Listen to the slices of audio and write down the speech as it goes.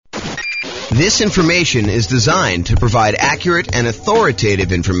This information is designed to provide accurate and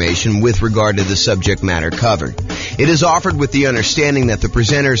authoritative information with regard to the subject matter covered. It is offered with the understanding that the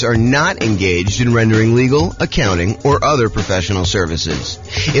presenters are not engaged in rendering legal, accounting, or other professional services.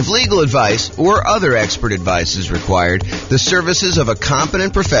 If legal advice or other expert advice is required, the services of a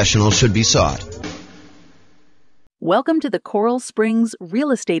competent professional should be sought. Welcome to the Coral Springs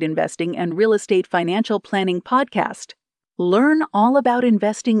Real Estate Investing and Real Estate Financial Planning Podcast. Learn all about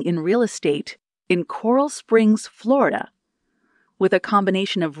investing in real estate in Coral Springs, Florida. With a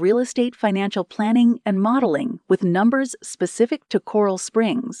combination of real estate financial planning and modeling with numbers specific to Coral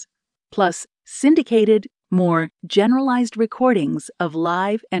Springs, plus syndicated, more generalized recordings of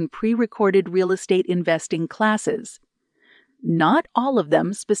live and pre-recorded real estate investing classes. Not all of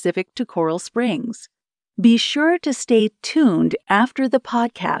them specific to Coral Springs. Be sure to stay tuned after the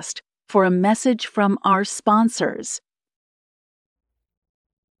podcast for a message from our sponsors.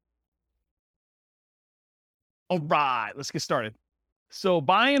 All right, let's get started. So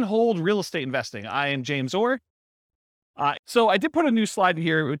buy and hold real estate investing. I am James Orr. So I did put a new slide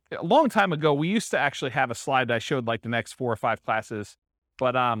here. A long time ago, we used to actually have a slide that I showed like the next 4 or 5 classes.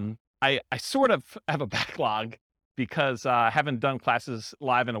 But I sort of have a backlog because I haven't done classes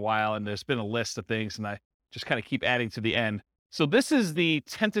live in a while, and there's been a list of things, and I just kind of keep adding to the end. So this is the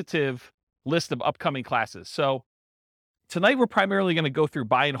tentative list of upcoming classes. So tonight we're primarily going to go through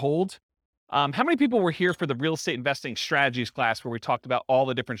buy and hold. How many people were here for the real estate investing strategies class where we talked about all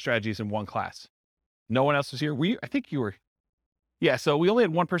the different strategies in one class? No one else was here? I think you were. Yeah, so we only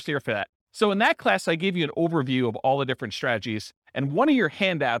had one person here for that. So in that class, I gave you an overview of all the different strategies. And one of your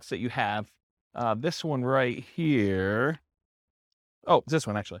handouts that you have, this one right here. Oh, this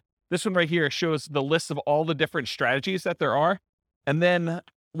one actually. This one right here shows the list of all the different strategies that there are. And then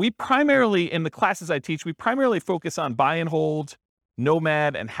we primarily, in the classes I teach, we primarily focus on buy and hold,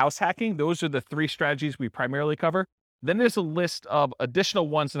 nomad, and house hacking. Those are the 3 strategies we primarily cover. Then there's a list of additional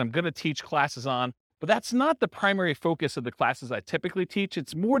ones that I'm going to teach classes on, but that's not the primary focus of the classes I typically teach.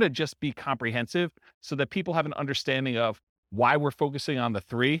 It's more to just be comprehensive so that people have an understanding of why we're focusing on the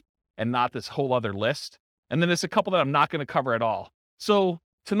 3 and not this whole other list. And then there's a couple that I'm not going to cover at all. So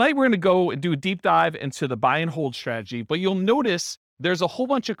tonight we're going to go and do a deep dive into the buy and hold strategy, but you'll notice there's a whole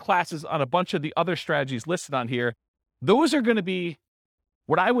bunch of classes on a bunch of the other strategies listed on here. Those are going to be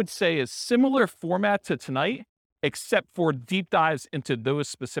what I would say is similar format to tonight, except for deep dives into those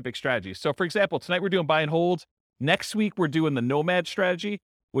specific strategies. So for example, tonight we're doing buy and hold. Next week, we're doing the nomad strategy,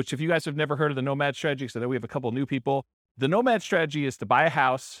 which if you guys have never heard of the nomad strategy, because I know we have a couple of new people, the nomad strategy is to buy a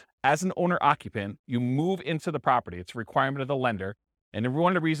house as an owner occupant. You move into the property. It's a requirement of the lender. And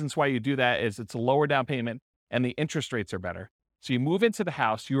one of the reasons why you do that is it's a lower down payment and the interest rates are better. So you move into the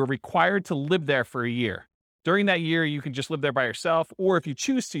house, you are required to live there for a year. During that year, you can just live there by yourself, or if you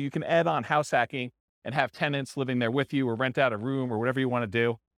choose to, you can add on house hacking and have tenants living there with you or rent out a room or whatever you want to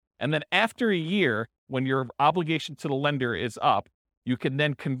do. And then after a year, when your obligation to the lender is up, you can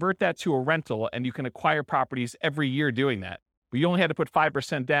then convert that to a rental and you can acquire properties every year doing that. But you only had to put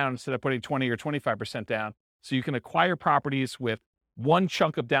 5% down instead of putting 20 or 25% down. So you can acquire properties with one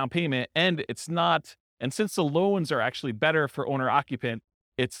chunk of down payment, and since the loans are actually better for owner occupant,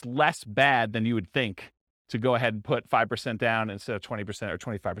 it's less bad than you would think to go ahead and put 5% down instead of 20% or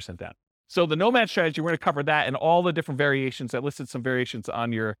 25% down. So the nomad strategy, we're going to cover that and all the different variations. I listed some variations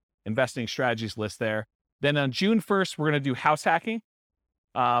on your investing strategies list there. Then on June 1st, we're going to do house hacking.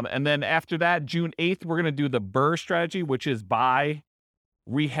 And then after that, June 8th, we're going to do the BRRRR strategy, which is buy,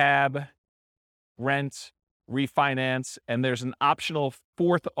 rehab, rent, refinance. And there's an optional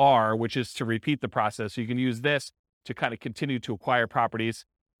 4th R, which is to repeat the process. So you can use this to kind of continue to acquire properties.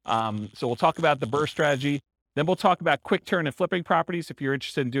 So we'll talk about the BRRRR strategy. Then we'll talk about quick turn and flipping properties if you're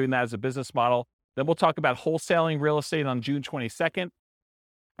interested in doing that as a business model. Then we'll talk about wholesaling real estate on June 22nd.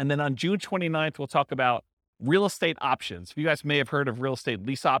 And then on June 29th, we'll talk about real estate options. You guys may have heard of real estate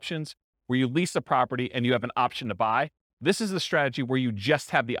lease options, where you lease a property and you have an option to buy. This is the strategy where you just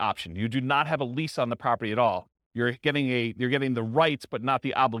have the option. You do not have a lease on the property at all. You're getting the rights, but not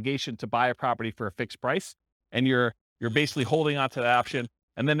the obligation to buy a property for a fixed price. And you're basically holding on to that option.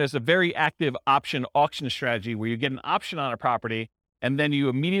 And then there's a very active option auction strategy where you get an option on a property and then you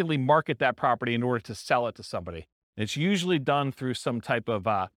immediately market that property in order to sell it to somebody. And it's usually done through some type of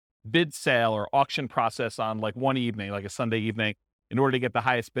bid sale or auction process on like one evening, like a Sunday evening, in order to get the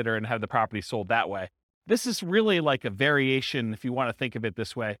highest bidder and have the property sold that way. This is really like a variation, if you want to think of it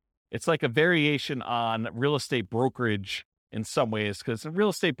this way. It's like a variation on real estate brokerage in some ways, because a real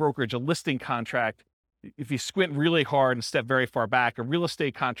estate brokerage, a listing contract, if you squint really hard and step very far back, a real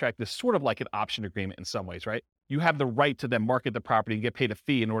estate contract is sort of like an option agreement in some ways, right? You have the right to then market the property and get paid a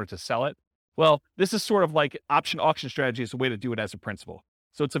fee in order to sell it. Well, this is sort of like option auction strategy is a way to do it as a principal.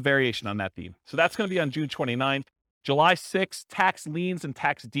 So it's a variation on that theme. So that's going to be on June 29th. July 6th, tax liens and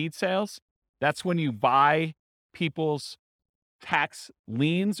tax deed sales. That's when you buy people's tax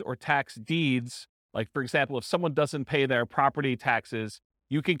liens or tax deeds. Like, for example, if someone doesn't pay their property taxes,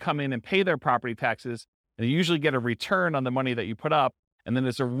 you can come in and pay their property taxes, and you usually get a return on the money that you put up. And then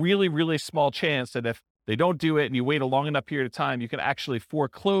there's a really, really small chance that if they don't do it and you wait a long enough period of time, you can actually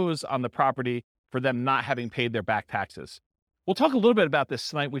foreclose on the property for them not having paid their back taxes. We'll talk a little bit about this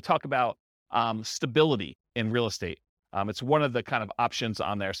tonight. We talk about stability in real estate. It's one of the kind of options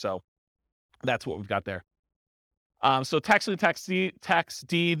on there. So that's what we've got there. So tax lien, tax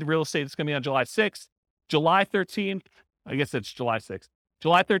deed, real estate is going to be on July 6th. July 13th, I guess it's July 6th.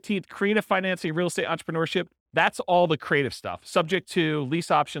 July 13th, creative financing, real estate entrepreneurship. That's all the creative stuff. Subject to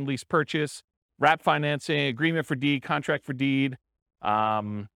lease option, lease purchase, wrap financing, agreement for deed, contract for deed.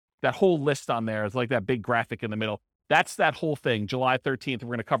 That whole list on there is like that big graphic in the middle. That's that whole thing. July 13th, we're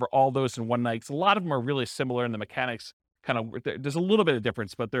going to cover all those in one night. A lot of them are really similar in the mechanics. There's a little bit of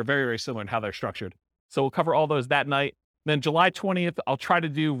difference, but they're very, very similar in how they're structured. So we'll cover all those that night. Then July 20th, I'll try to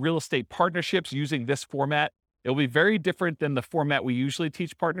do real estate partnerships using this format. It'll be very different than the format we usually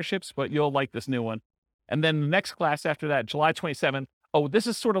teach partnerships, but you'll like this new one. And then the next class after that, July 27th. Oh, this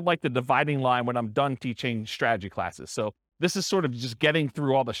is sort of like the dividing line when I'm done teaching strategy classes. So this is sort of just getting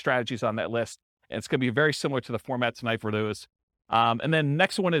through all the strategies on that list. And it's going to be very similar to the format tonight for those. And then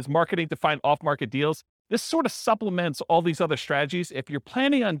next one is marketing to find off-market deals. This sort of supplements all these other strategies. If you're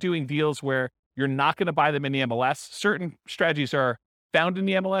planning on doing deals where you're not going to buy them in the MLS, certain strategies are found in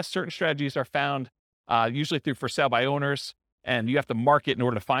the MLS. Certain strategies are found usually through for sale by owners, and you have to market in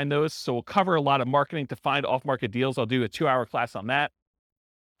order to find those. So we'll cover a lot of marketing to find off-market deals. I'll do a 2-hour class on that.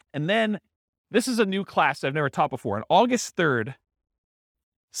 And then this is a new class I've never taught before. On August 3rd,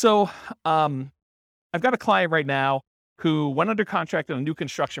 so I've got a client right now who went under contract on a new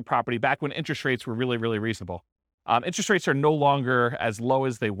construction property back when interest rates were really, really reasonable. Interest rates are no longer as low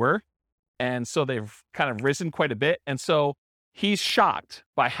as they were. And so they've kind of risen quite a bit. And so he's shocked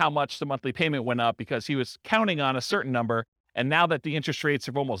by how much the monthly payment went up because he was counting on a certain number. And now that the interest rates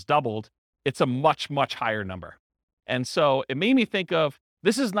have almost doubled, it's a much, much higher number. And so it made me think of,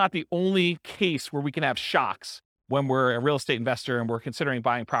 this is not the only case where we can have shocks when we're a real estate investor and we're considering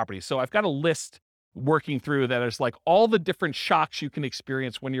buying properties. So I've got a list working through that is like all the different shocks you can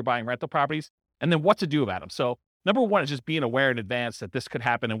experience when you're buying rental properties and then what to do about them. So number one is just being aware in advance that this could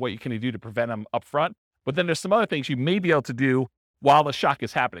happen and what you can do to prevent them up front. But then there's some other things you may be able to do while the shock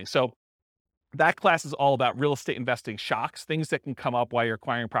is happening. So that class is all about real estate investing shocks, things that can come up while you're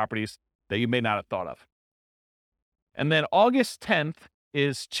acquiring properties that you may not have thought of. And then August 10th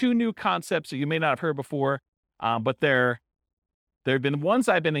is 2 new concepts that you may not have heard before, but there have been ones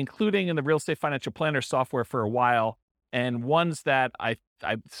I've been including in the Real Estate Financial Planner software for a while, and ones that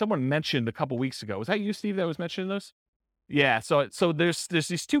someone mentioned a couple weeks ago. Was that you, Steve, that was mentioning those? Yeah. So there's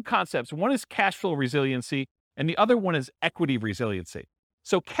these 2 concepts. One is cash flow resiliency, and the other one is equity resiliency.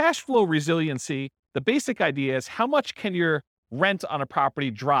 So cash flow resiliency, the basic idea is how much can your rent on a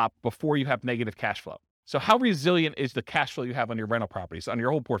property drop before you have negative cash flow? So how resilient is the cash flow you have on your rental properties, on your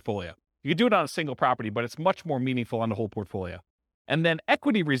whole portfolio? You can do it on a single property, but it's much more meaningful on the whole portfolio. And then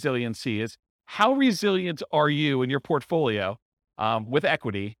equity resiliency is how resilient are you in your portfolio with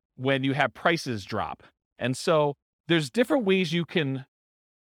equity when you have prices drop? And so there's different ways you can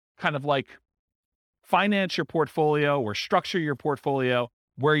kind of like finance your portfolio or structure your portfolio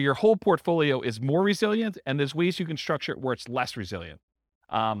where your whole portfolio is more resilient, and there's ways you can structure it where it's less resilient.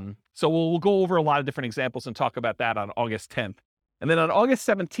 So we'll go over a lot of different examples and talk about that on August 10th. And then on August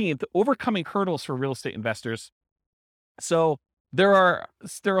 17th, overcoming hurdles for real estate investors. So there are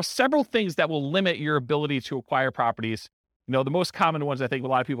several things that will limit your ability to acquire properties. You know, the most common ones I think a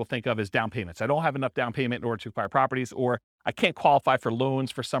lot of people think of is down payments. I don't have enough down payment in order to acquire properties, or I can't qualify for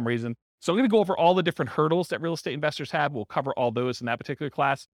loans for some reason. So I'm going to go over all the different hurdles that real estate investors have. We'll cover all those in that particular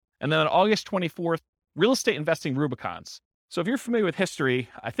class. And then on August 24th, real estate investing Rubicons. So if you're familiar with history,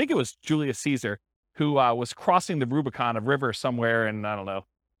 I think it was Julius Caesar who was crossing the Rubicon, a river somewhere in, I don't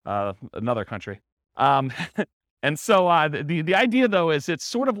know, another country. And so the idea, though, is it's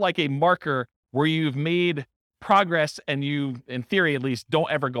sort of like a marker where you've made progress and you, in theory at least,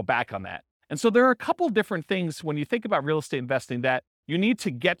 don't ever go back on that. And so there are a couple different things when you think about real estate investing that you need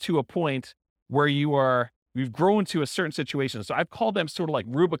to get to a point where you've grown to a certain situation. So I've called them sort of like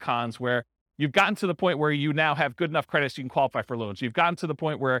Rubicons, where you've gotten to the point where you now have good enough credit so you can qualify for loans. You've gotten to the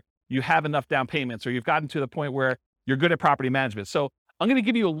point where you have enough down payments, or you've gotten to the point where you're good at property management. So I'm going to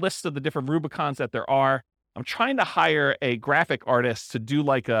give you a list of the different Rubicons that there are. I'm trying to hire a graphic artist to do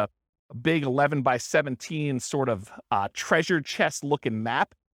like a a big 11 by 17 sort of treasure chest looking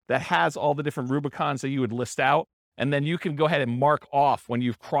map that has all the different Rubicons that you would list out. And then you can go ahead and mark off when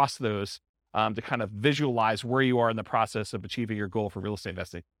you've crossed those to kind of visualize where you are in the process of achieving your goal for real estate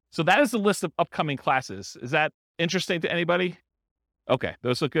investing. So that is the list of upcoming classes. Is that interesting to anybody? Okay,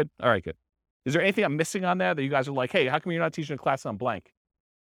 those look good. All right, good. Is there anything I'm missing on there that you guys are like, hey, how come you're not teaching a class on blank?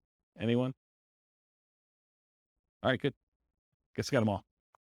 Anyone? All right, good. Guess I got them all.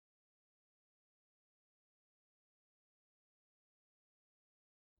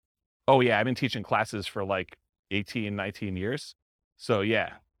 Oh yeah, I've been teaching classes for like 18, 19 years. So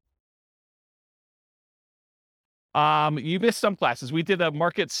yeah. You missed some classes. We did a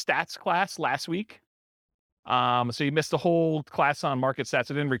market stats class last week. So you missed a whole class on market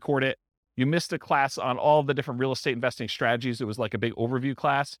stats. I didn't record it. You missed a class on all the different real estate investing strategies. It was like a big overview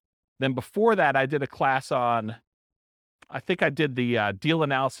class. Then before that, I did a class on, I think I did the deal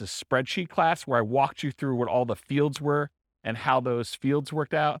analysis spreadsheet class where I walked you through what all the fields were and how those fields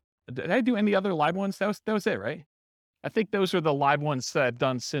worked out. Did I do any other live ones? That was it, right? I think those are the live ones that I've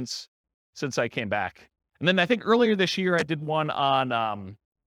done since I came back. And then I think earlier this year, I did one on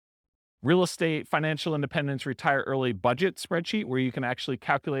real estate, financial independence, retire early budget spreadsheet, where you can actually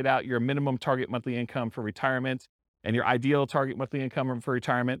calculate out your minimum target monthly income for retirement and your ideal target monthly income for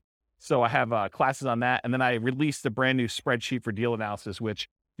retirement. So I have classes on that. And then I released a brand new spreadsheet for deal analysis, which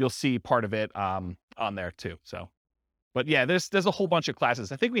you'll see part of it on there too. So, but yeah, there's a whole bunch of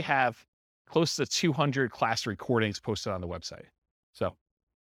classes. I think we have close to 200 class recordings posted on the website. So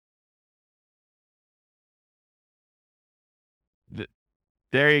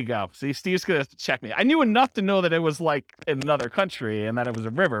there you go. See, Steve's going to check me. I knew enough to know that it was like in another country and that it was a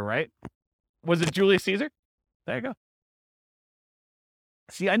river, right? Was it Julius Caesar? There you go.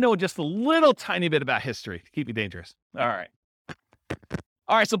 See, I know just a little tiny bit about history to keep me dangerous. All right.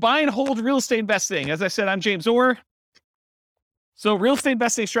 All right, so buy and hold real estate investing. As I said, I'm James Orr. So real estate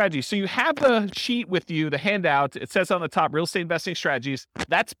investing strategies. So you have the sheet with you, the handout. It says on the top, real estate investing strategies.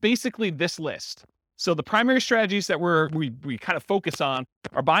 That's basically this list. So the primary strategies that we kind of focus on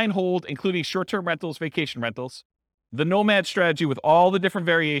are buy and hold, including short-term rentals, vacation rentals, the nomad strategy with all the different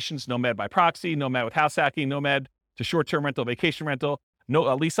variations, nomad by proxy, nomad with house hacking, nomad to short-term rental, vacation rental,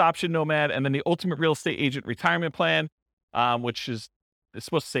 lease option nomad, and then the ultimate real estate agent retirement plan, which is, it's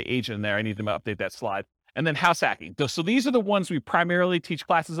supposed to say agent in there. I need to update that slide. And then house hacking. So these are the ones we primarily teach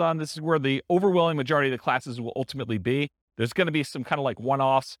classes on. This is where the overwhelming majority of the classes will ultimately be. There's going to be some kind of like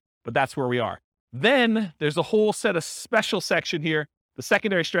one-offs, but that's where we are. Then there's a whole set of special section here, the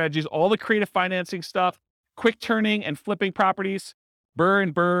secondary strategies, all the creative financing stuff, quick turning and flipping properties, BRRRR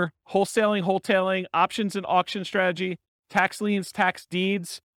and BRRRR, wholetailing, options and auction strategy, tax liens, tax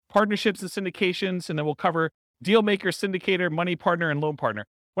deeds, partnerships and syndications, and then we'll cover deal maker, syndicator, money partner, and loan partner.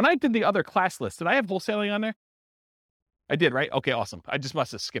 When I did the other class list, did I have wholesaling on there? I did, right? Okay, awesome. I just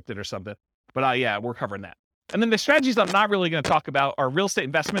must have skipped it or something. But yeah, we're covering that. And then the strategies I'm not really going to talk about are real estate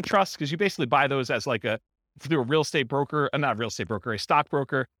investment trusts, because you basically buy those as like through a real estate broker, not a real estate broker, a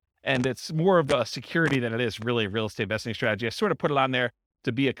stockbroker. And it's more of a security than it is really a real estate investing strategy. I sort of put it on there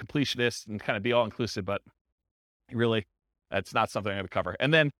to be a completionist and kind of be all inclusive, but really that's not something I'm going to cover.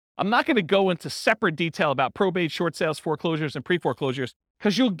 And then I'm not going to go into separate detail about probate, short sales, foreclosures, and pre-foreclosures,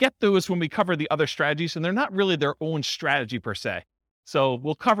 because you'll get those when we cover the other strategies, and they're not really their own strategy per se. So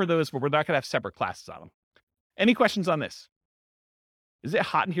we'll cover those, but we're not going to have separate classes on them. Any questions on this? Is it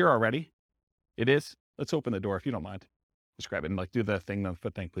hot in here already? It is? Let's open the door if you don't mind. Just grab it and do the thing, the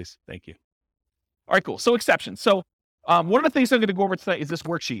foot thing, please. Thank you. All right, cool. So exceptions. So one of the things I'm going to go over tonight is this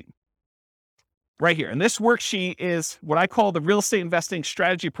worksheet right here. And this worksheet is what I call the real estate investing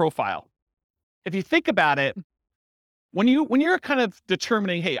strategy profile. If you think about it, when you're kind of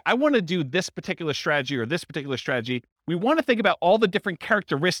determining, hey, I want to do this particular strategy or this particular strategy, we want to think about all the different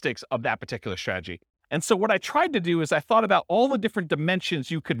characteristics of that particular strategy. And so what I tried to do is I thought about all the different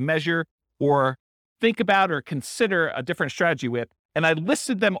dimensions you could measure or think about or consider a different strategy with. And I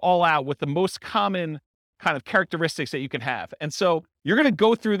listed them all out with the most common kind of characteristics that you can have. And so you're going to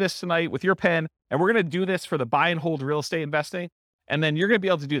go through this tonight with your pen, and we're going to do this for the buy and hold real estate investing. And then you're going to be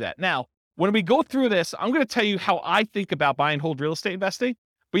able to do that. Now, when we go through this, I'm going to tell you how I think about buy and hold real estate investing,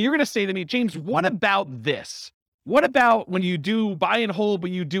 but you're going to say to me, James, what about this? What about when you do buy and hold, but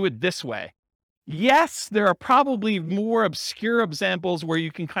you do it this way? Yes, there are probably more obscure examples where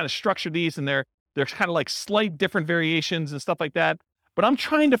you can kind of structure these, and there's kind of like slight different variations and stuff like that. But I'm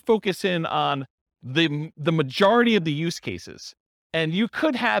trying to focus in on the majority of the use cases. And you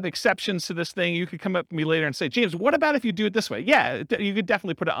could have exceptions to this thing. You could come up to me later and say, James, what about if you do it this way? Yeah, you could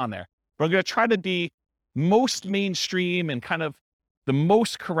definitely put it on there. But I'm going to try to be most mainstream and kind of the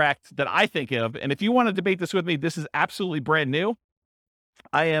most correct that I think of. And if you want to debate this with me, this is absolutely brand new.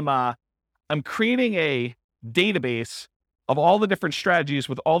 I'm creating a database of all the different strategies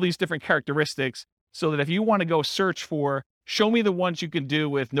with all these different characteristics, so that if you want to go search for, show me the ones you can do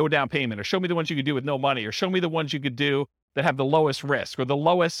with no down payment, or show me the ones you could do with no money, or show me the ones you could do that have the lowest risk or the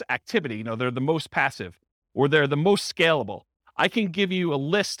lowest activity, they're the most passive or they're the most scalable. I can give you a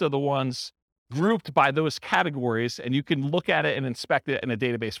list of the ones grouped by those categories, and you can look at it and inspect it in a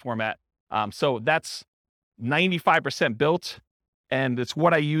database format. So that's 95% built, and it's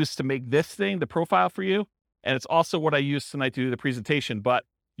what I use to make this thing, the profile for you. And it's also what I use tonight to do the presentation. But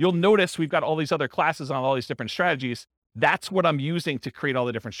you'll notice we've got all these other classes on all these different strategies. That's what I'm using to create all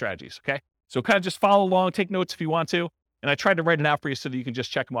the different strategies, okay? So kind of just follow along, take notes if you want to. And I tried to write it out for you so that you can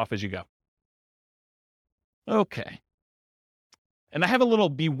just check them off as you go. Okay. And I have a little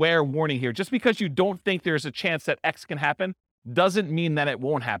beware warning here. Just because you don't think there's a chance that X can happen doesn't mean that it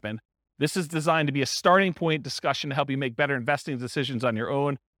won't happen. This is designed to be a starting point discussion to help you make better investing decisions on your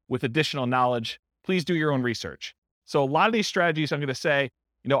own with additional knowledge. Please do your own research. So a lot of these strategies, I'm going to say,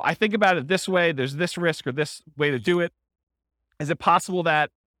 I think about it this way. There's this risk or this way to do it. Is it possible that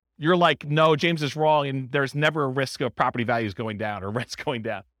you're like, no, James is wrong, and there's never a risk of property values going down or rents going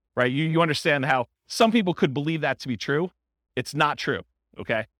down, right? You understand how some people could believe that to be true. It's not true,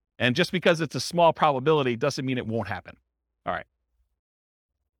 okay? And just because it's a small probability doesn't mean it won't happen. All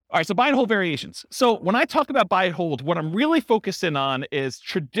right, so buy and hold variations. So when I talk about buy and hold, what I'm really focusing on is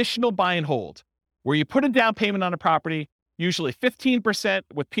traditional buy and hold, where you put a down payment on a property, usually 15%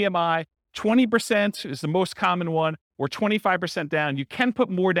 with PMI, 20% is the most common one, or 25% down. You can put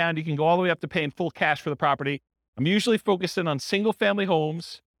more down. You can go all the way up to paying full cash for the property. I'm usually focusing on single family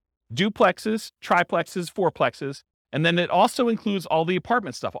homes, duplexes, triplexes, fourplexes, and then it also includes all the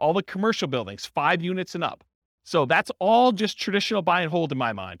apartment stuff, all the commercial buildings, 5 units and up. So that's all just traditional buy and hold in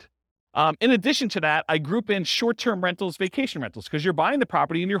my mind. In addition to that, I group in short-term rentals, vacation rentals, because you're buying the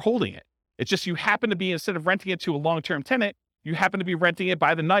property and you're holding it. It's just you happen to be, instead of renting it to a long-term tenant, you happen to be renting it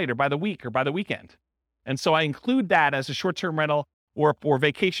by the night or by the week or by the weekend. And so I include that as a short-term rental or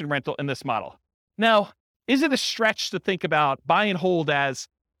vacation rental in this model. Now, is it a stretch to think about buy and hold as,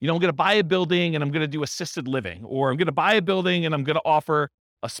 I'm going to buy a building and I'm going to do assisted living, or I'm going to buy a building and I'm going to offer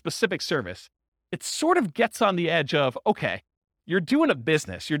a specific service? It sort of gets on the edge of, okay, you're doing a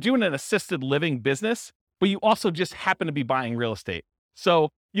business, you're doing an assisted living business, but you also just happen to be buying real estate. So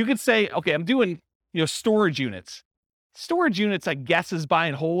you could say, okay, I'm doing, storage units. Storage units, I guess, is buy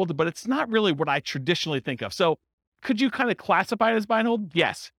and hold, but it's not really what I traditionally think of. So could you kind of classify it as buy and hold?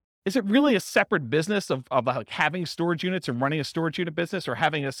 Yes. Is it really a separate business of like having storage units and running a storage unit business, or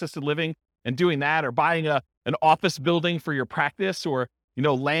having assisted living and doing that, or buying an office building for your practice, or,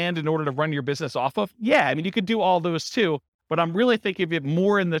 land in order to run your business off of? Yeah, I mean, you could do all those too, but I'm really thinking of it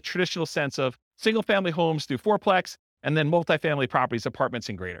more in the traditional sense of single family homes through fourplex, and then multifamily properties, apartments,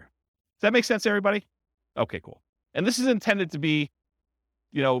 and greater. Does that make sense, everybody? Okay, cool. And this is intended to be,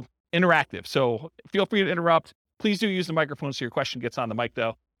 interactive. So feel free to interrupt. Please do use the microphone so your question gets on the mic,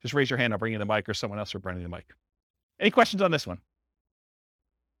 though. Just raise your hand. I'll bring you the mic, or someone else will bring you the mic. Any questions on this one?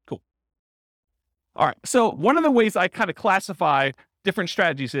 Cool. All right. So one of the ways I kind of classify different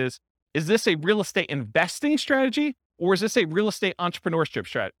strategies is this a real estate investing strategy, or is this a real estate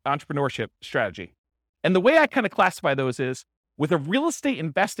entrepreneurship strategy? And the way I kind of classify those is, with a real estate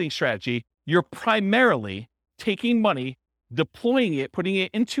investing strategy, you're primarily taking money, deploying it, putting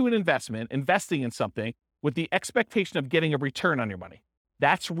it into an investment, investing in something with the expectation of getting a return on your money.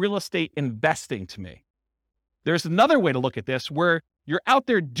 That's real estate investing to me. There's another way to look at this where you're out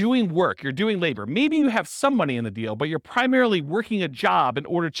there doing work, you're doing labor. Maybe you have some money in the deal, but you're primarily working a job in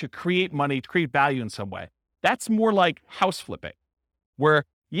order to create money, to create value in some way. That's more like house flipping, where,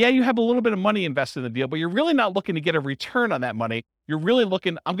 yeah, you have a little bit of money invested in the deal, but you're really not looking to get a return on that money. You're really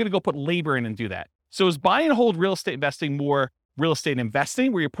looking, I'm going to go put labor in and do that. So is buy and hold real estate investing more real estate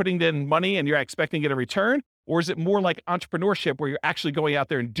investing, where you're putting in money and you're expecting to get a return? Or is it more like entrepreneurship, where you're actually going out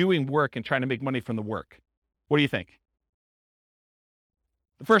there and doing work and trying to make money from the work? What do you think?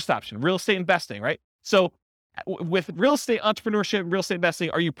 The first option, real estate investing, right? So with real estate entrepreneurship, real estate investing,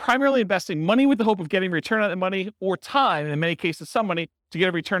 are you primarily investing money with the hope of getting a return on that money, or time, and in many cases, some money to get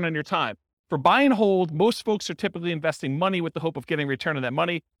a return on your time? For buy and hold, most folks are typically investing money with the hope of getting a return on that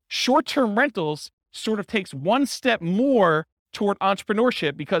money. Short-term rentals sort of takes one step more toward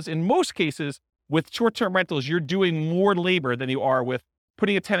entrepreneurship, because in most cases, with short-term rentals, you're doing more labor than you are with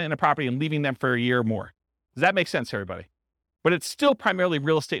putting a tenant in a property and leaving them for a year or more. Does that make sense, everybody? But it's still primarily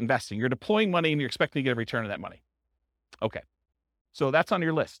real estate investing. You're deploying money and you're expecting to get a return on that money. Okay. So that's on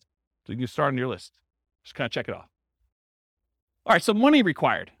your list. So you can start on your list. Just kind of check it off. All right, so money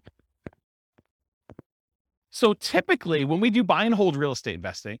required. So typically when we do buy and hold real estate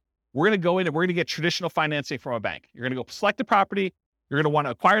investing, we're going to go in and we're going to get traditional financing from a bank. You're going to go select a property. You're going to want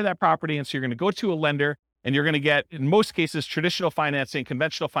to acquire that property. And so you're going to go to a lender and you're going to get, in most cases, traditional financing,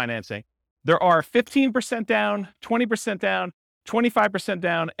 conventional financing. There are 15% down, 20% down, 25%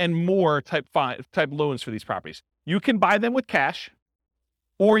 down, and more type loans for these properties. You can buy them with cash,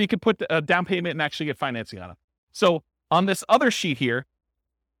 or you can put a down payment and actually get financing on them. So on this other sheet here,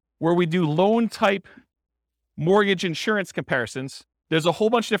 where we do loan type mortgage insurance comparisons, there's a whole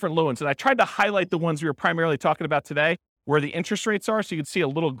bunch of different loans. And I tried to highlight the ones we were primarily talking about today, where the interest rates are. So you can see a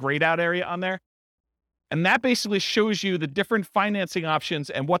little grayed out area on there. And that basically shows you the different financing options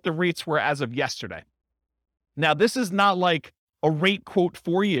and what the rates were as of yesterday. Now, this is not like a rate quote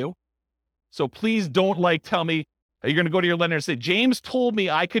for you. So please don't tell me you're going to go to your lender and say, James told me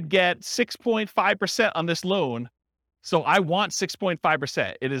I could get 6.5% on this loan. So I want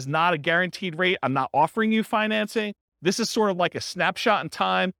 6.5%. It is not a guaranteed rate. I'm not offering you financing. This is sort of like a snapshot in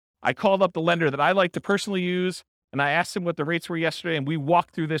time. I called up the lender that I like to personally use, and I asked him what the rates were yesterday, and we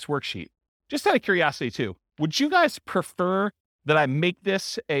walked through this worksheet. Just out of curiosity too, would you guys prefer that I make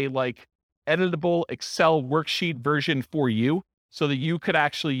this a editable Excel worksheet version for you so that you could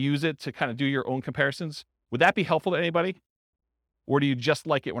actually use it to kind of do your own comparisons? Would that be helpful to anybody? Or do you just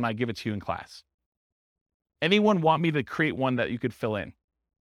like it when I give it to you in class? Anyone want me to create one that you could fill in?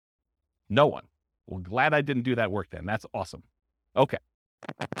 No one. Well, glad I didn't do that work then. That's awesome. Okay.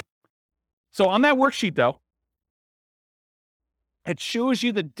 So on that worksheet though, it shows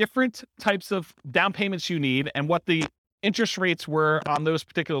you the different types of down payments you need and what the interest rates were on those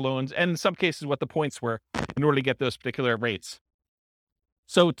particular loans, and in some cases what the points were in order to get those particular rates.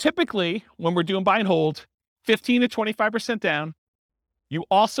 So typically when we're doing buy and hold, 15 to 25% down, you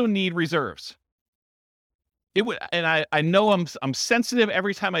also need reserves. It would, and I know I'm sensitive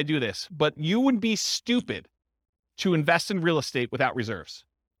every time I do this, but you would be stupid to invest in real estate without reserves.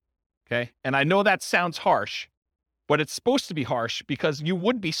 Okay. And I know that sounds harsh, but it's supposed to be harsh because you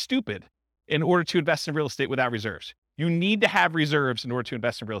would be stupid in order to invest in real estate without reserves. You need to have reserves in order to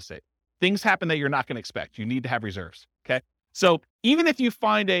invest in real estate. Things happen that you're not going to expect. You need to have reserves. Okay. So even if you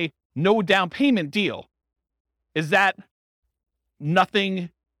find a no down payment deal, is that nothing,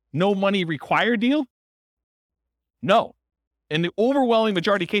 no money required deal? No. In the overwhelming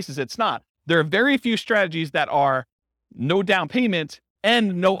majority of cases, it's not. There are very few strategies that are no down payment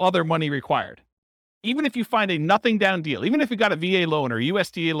and no other money required. Even if you find a nothing down deal, even if you got a VA loan or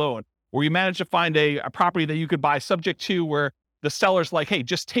USDA loan, or you manage to find a property that you could buy subject to where the seller's like, hey,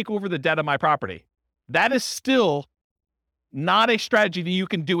 just take over the debt of my property. That is still not a strategy that you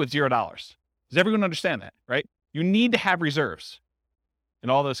can do with $0. Does everyone understand that, right? You need to have reserves in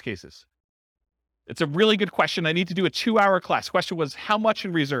all those cases. It's a really good question. I need to do a 2-hour class. Question was, how much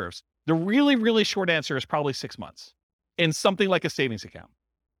in reserves? The really, really short answer is probably 6 months in something like a savings account.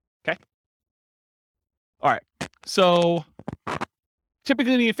 Okay. All right. So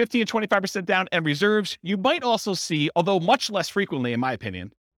typically you need 15 to 25% down and reserves. You might also see, although much less frequently, in my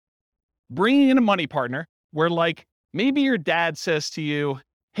opinion, bringing in a money partner where maybe your dad says to you,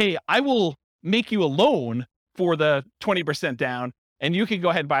 hey, I will make you a loan for the 20% down and you can go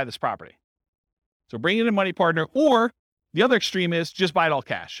ahead and buy this property. So bring in a money partner, or the other extreme is just buy it all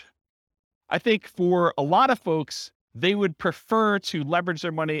cash. I think for a lot of folks, they would prefer to leverage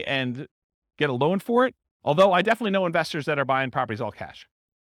their money and get a loan for it. Although I definitely know investors that are buying properties all cash.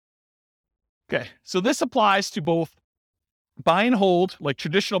 Okay, so this applies to both buy and hold, like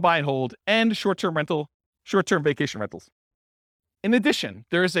traditional buy and hold, and short-term vacation rentals. In addition,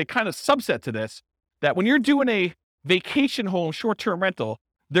 there is a kind of subset to this that when you're doing a vacation home short-term rental,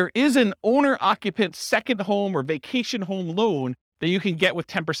 there is an owner-occupant second home or vacation home loan that you can get with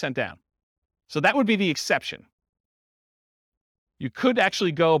 10% down. So that would be the exception. You could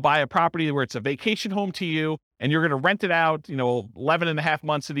actually go buy a property where it's a vacation home to you and you're going to rent it out, 11 and a half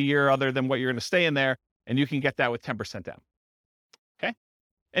months of the year other than what you're going to stay in there, and you can get that with 10% down. Okay?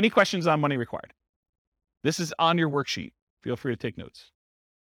 Any questions on money required? This is on your worksheet. Feel free to take notes.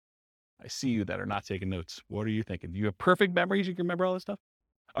 I see you that are not taking notes. What are you thinking? Do you have perfect memories? You can remember all this stuff?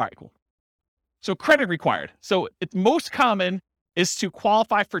 All right, cool. So credit required. So it's most common is to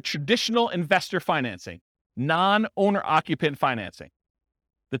qualify for traditional investor financing, non-owner occupant financing.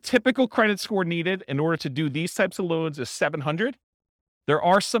 The typical credit score needed in order to do these types of loans is 700. There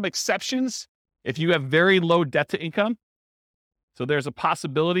are some exceptions if you have very low debt to income. So there's a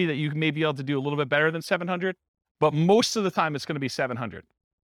possibility that you may be able to do a little bit better than 700, but most of the time it's going to be 700.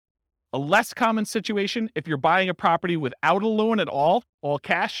 A less common situation, if you're buying a property without a loan at all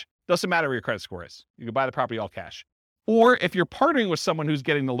cash, doesn't matter what your credit score is. You can buy the property all cash. Or if you're partnering with someone who's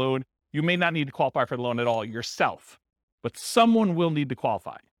getting the loan, you may not need to qualify for the loan at all yourself, but someone will need to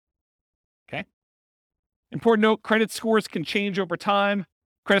qualify. Okay? Important note, credit scores can change over time.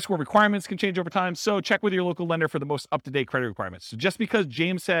 Credit score requirements can change over time. So check with your local lender for the most up-to-date credit requirements. So just because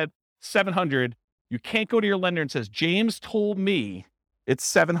James said 700, you can't go to your lender and says, James told me it's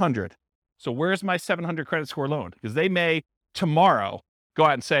 700. So where's my 700 credit score loan? Because they may tomorrow go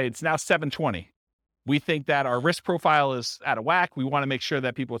out and say it's now 720. We think that our risk profile is out of whack. We want to make sure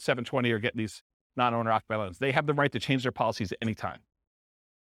that people at 720 are getting these non-owner occupied loans. They have the right to change their policies at any time.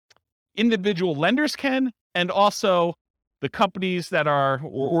 Individual lenders can, and also the companies that are,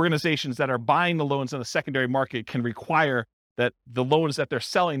 or organizations that are buying the loans in the secondary market can require that the loans that they're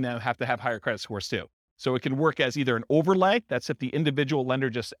selling them have to have higher credit scores too. So it can work as either an overlay, that's if the individual lender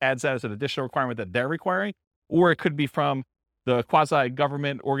just adds that as an additional requirement that they're requiring, or it could be from the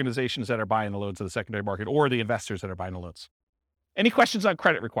quasi-government organizations that are buying the loans in the secondary market or the investors that are buying the loans. Any questions on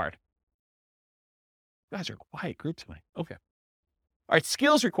credit required? You guys are a quiet group tonight. Okay. All right,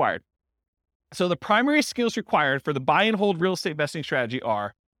 skills required. So the primary skills required for the buy and hold real estate investing strategy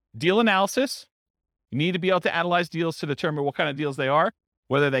are deal analysis. You need to be able to analyze deals to determine what kind of deals they are,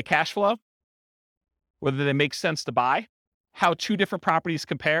 whether they cash flow, whether they make sense to buy, how 2 different properties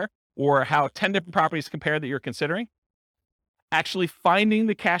compare, or how 10 different properties compare that you're considering. Actually finding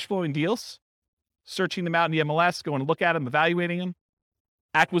the cash flowing deals, searching them out in the MLS, going to look at them, evaluating them.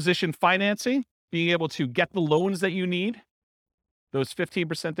 Acquisition financing, being able to get the loans that you need, those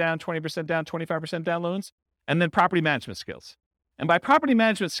 15% down, 20% down, 25% down loans, and then property management skills. And by property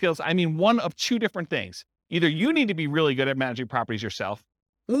management skills, I mean one of 2 different things. Either you need to be really good at managing properties yourself,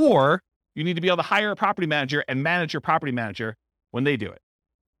 or you need to be able to hire a property manager and manage your property manager when they do it.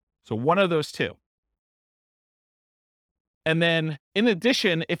 So one of those 2. And then in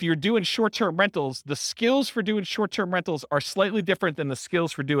addition, if you're doing short-term rentals, the skills for doing short-term rentals are slightly different than the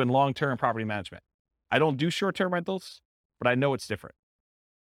skills for doing long-term property management. I don't do short-term rentals, but I know it's different.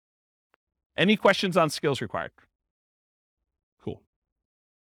 Any questions on skills required? Cool.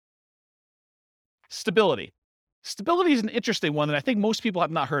 Stability. Stability is an interesting one that I think most people have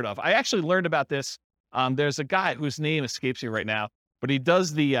not heard of. I actually learned about this. There's a guy whose name escapes me right now, but he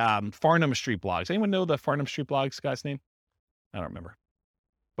does the Farnham Street blogs. Anyone know the Farnham Street blogs guy's name? I don't remember.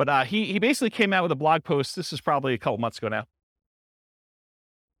 But he basically came out with a blog post. This is probably a couple months ago now.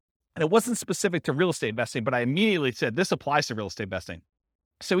 And it wasn't specific to real estate investing, but I immediately said, this applies to real estate investing.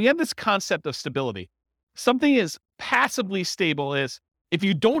 So we have this concept of stability. Something is passively stable is if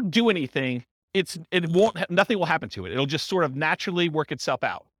you don't do anything, nothing will happen to it. It'll just sort of naturally work itself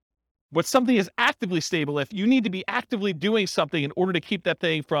out. But something is actively stable if you need to be actively doing something in order to keep that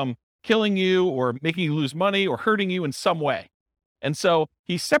thing from killing you or making you lose money or hurting you in some way. And so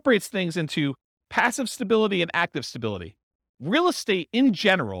he separates things into passive stability and active stability. Real estate in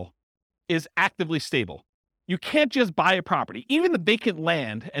general is actively stable. You can't just buy a property, even the vacant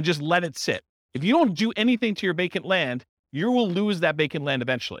land, and just let it sit. If you don't do anything to your vacant land, you will lose that vacant land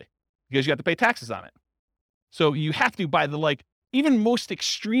eventually because you have to pay taxes on it. So you have to, by the even most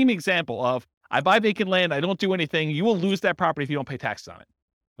extreme example of, I buy vacant land, I don't do anything, you will lose that property if you don't pay taxes on it.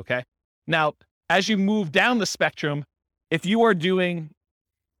 Okay? Now, as you move down the spectrum, if you are doing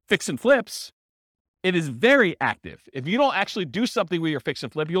fix and flips, it is very active. If you don't actually do something with your fix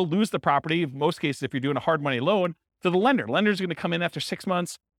and flip, you'll lose the property. In most cases, if you're doing a hard money loan, to the lender. Lender's going to come in after 6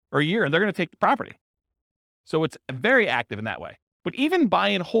 months or a year, and they're going to take the property. So it's very active in that way. But even buy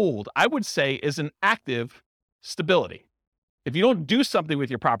and hold, I would say, is an active stability. If you don't do something with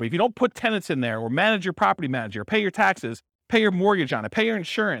your property, if you don't put tenants in there or manage your property manager, pay your taxes, pay your mortgage on it, pay your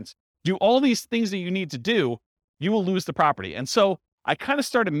insurance, do all these things that you need to do, you will lose the property. And so I kind of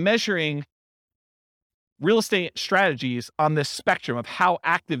started measuring real estate strategies on this spectrum of how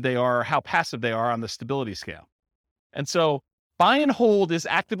active they are or how passive they are on the stability scale. And so buy and hold is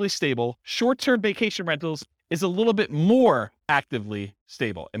actively stable. Short-term vacation rentals is a little bit more actively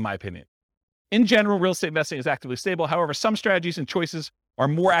stable, in my opinion. In general, real estate investing is actively stable. However, some strategies and choices are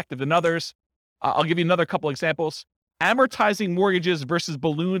more active than others. I'll give you another couple examples. Amortizing mortgages versus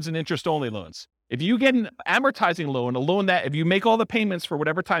balloons and interest-only loans. If you get an amortizing loan, a loan that if you make all the payments for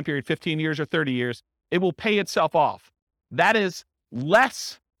whatever time period, 15 years or 30 years, it will pay itself off. That is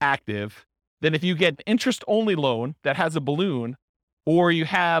less active than if you get an interest-only loan that has a balloon, or you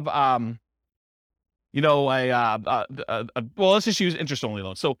have, well, let's just use interest-only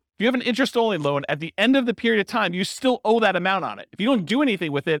loan. So if you have an interest-only loan, at the end of the period of time, you still owe that amount on it. If you don't do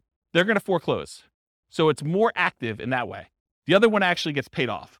anything with it, they're going to foreclose. So it's more active in that way. The other one actually gets paid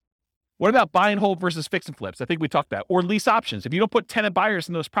off. What about buy and hold versus fix and flips? I think we talked about. Or lease options. If you don't put tenant buyers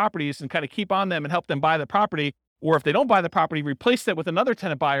in those properties and kind of keep on them and help them buy the property, Or if they don't buy the property, replace that with another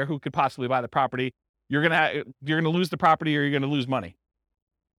tenant buyer who could possibly buy the property. You're gonna lose the property, or you're gonna lose money.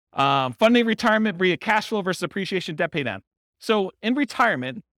 Funding retirement via cash flow versus appreciation, debt pay down. So in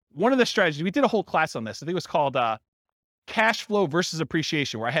retirement, one of the strategies, we did a whole class on this. I think it was called cash flow versus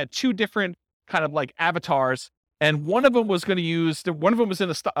appreciation, where I had two different kind of like avatars, and one of them was going to use, one of them was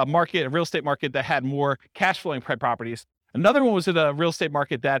in a market, a real estate market that had more cash flowing properties. Another one was in a real estate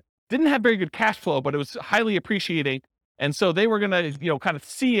market that didn't have very good cash flow, but it was highly appreciating. And so they were going to, kind of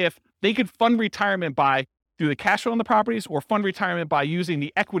see if they could fund retirement by through the cash flow on the properties, or fund retirement by using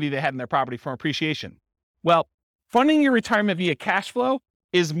the equity they had in their property from appreciation. Well, funding your retirement via cash flow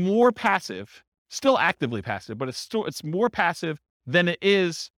is more passive, still actively passive, but it's more passive than it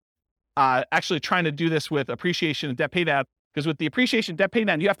is actually trying to do this with appreciation and debt pay down. Because with the appreciation debt pay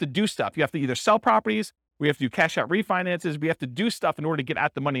down, you have to do stuff. You have to either sell properties, we have to do cash out refinances, we have to do stuff in order to get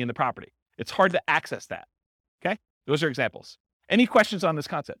at the money in the property. It's hard to access that. Okay, those are examples. Any questions on this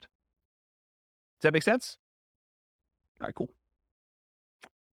concept? Does that make sense? All right, cool.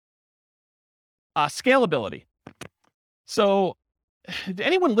 Scalability. So did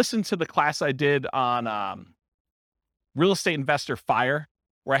anyone listen to the class I did on Real Estate Investor FIRE,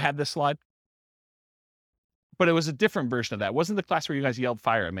 where I had this slide? But it was a different version of that. It wasn't the class where you guys yelled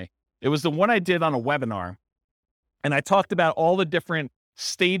fire at me. It was the one I did on a webinar. And I talked about all the different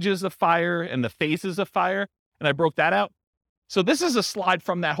stages of FIRE and the phases of FIRE, and I broke that out. So this is a slide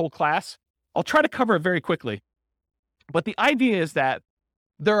from that whole class. I'll try to cover it very quickly. But the idea is that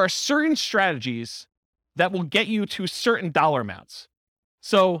there are certain strategies that will get you to certain dollar amounts.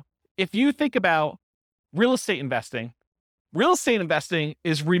 So if you think about real estate investing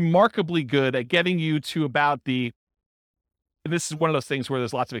is remarkably good at getting you to about this is one of those things where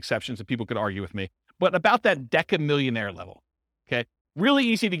there's lots of exceptions and people could argue with me, but about that decamillionaire level. Okay. Really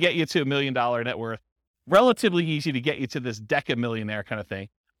easy to get you to $1 million net worth, relatively easy to get you to this decamillionaire kind of thing.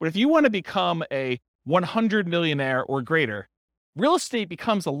 But if you want to become a 100 millionaire or greater, real estate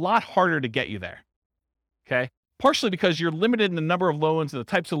becomes a lot harder to get you there. Okay. Partially because you're limited in the number of loans and the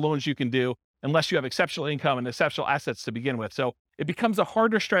types of loans you can do, unless you have exceptional income and exceptional assets to begin with. So it becomes a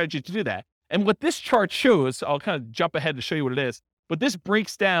harder strategy to do that. And what this chart shows, I'll kind of jump ahead to show you what it is, but this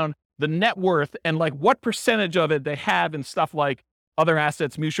breaks down the net worth and like what percentage of it they have in stuff like other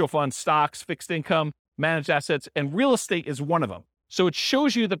assets, mutual funds, stocks, fixed income, managed assets, and real estate is one of them. So it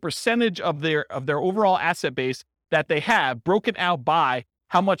shows you the percentage of their overall asset base that they have broken out by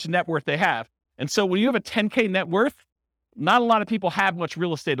how much net worth they have. And so when you have a 10K net worth, not a lot of people have much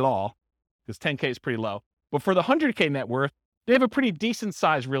real estate at all, because 10K is pretty low. But for the 100K net worth, they have a pretty decent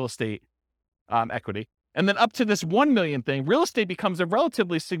sized real estate equity. And then up to this 1 million thing, real estate becomes a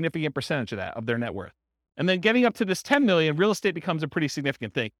relatively significant percentage of that, of their net worth. And then getting up to this 10 million, real estate becomes a pretty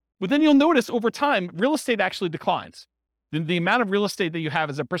significant thing. But then you'll notice over time, real estate actually declines. The amount of real estate that you have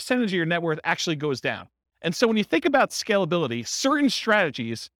as a percentage of your net worth actually goes down. And so when you think about scalability, certain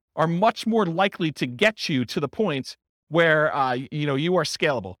strategies are much more likely to get you to the point where you are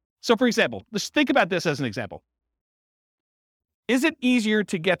scalable. So for example, let's think about this as an example. Is it easier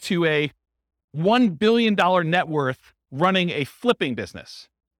to get to a $1 billion net worth running a flipping business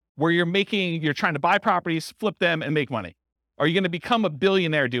where you're trying to buy properties, flip them, and make money? Are you going to become a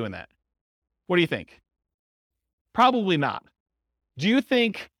billionaire doing that? What do you think? Probably not. Do you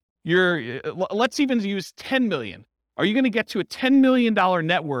think let's even use 10 million. Are you going to get to a $10 million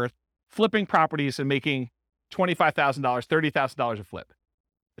net worth flipping properties and making $25,000, $30,000 a flip?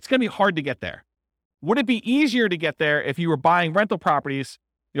 It's going to be hard to get there. Would it be easier to get there if you were buying rental properties,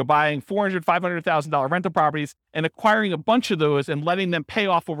 buying $400,000, $500,000 rental properties and acquiring a bunch of those and letting them pay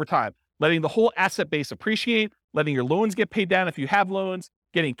off over time, letting the whole asset base appreciate, letting your loans get paid down if you have loans,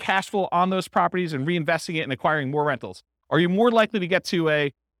 getting cash flow on those properties and reinvesting it and acquiring more rentals? Are you more likely to get to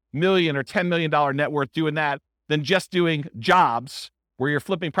a $1 million or $10 million net worth doing that than just doing jobs where you're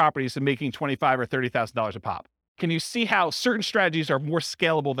flipping properties and making $25,000 or $30,000 a pop? Can you see how certain strategies are more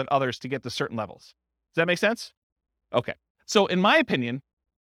scalable than others to get to certain levels? Does that make sense? Okay. So in my opinion,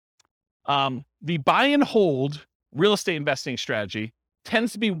 the buy and hold real estate investing strategy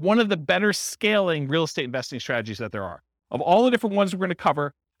tends to be one of the better scaling real estate investing strategies that there are. Of all the different ones we're going to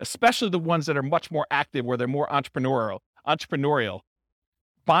cover, especially the ones that are much more active, where they're more entrepreneurial,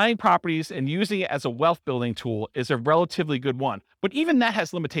 buying properties and using it as a wealth building tool is a relatively good one. But even that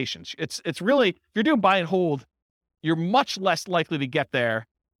has limitations. It's really, if you're doing buy and hold, you're much less likely to get there,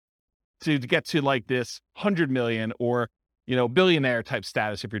 to get to like this 100 million or, billionaire type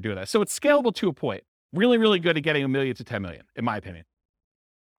status if you're doing that. So it's scalable to a point. Really, really good at getting 1 million to 10 million, in my opinion.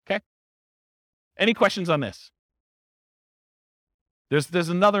 Okay. Any questions on this? There's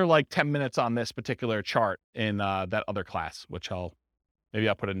another like 10 minutes on this particular chart in that other class, which maybe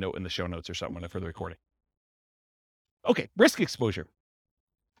I'll put a note in the show notes or something for the recording. Okay, risk exposure.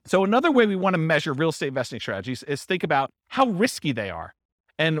 So another way we want to measure real estate investing strategies is think about how risky they are.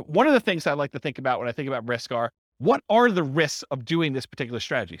 And one of the things I like to think about when I think about risk are, what are the risks of doing this particular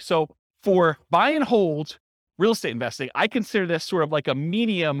strategy? So for buy and hold real estate investing, I consider this sort of like a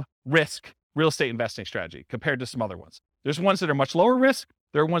medium risk real estate investing strategy compared to some other ones. There's ones that are much lower risk.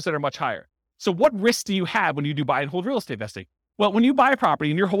 There are ones that are much higher. So what risk do you have when you do buy and hold real estate investing? Well, when you buy a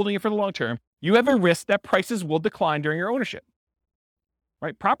property and you're holding it for the long term, you have a risk that prices will decline during your ownership,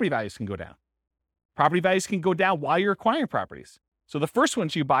 right? Property values can go down. Property values can go down while you're acquiring properties. So the first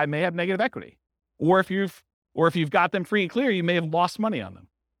ones you buy may have negative equity, or if you've got them free and clear, you may have lost money on them.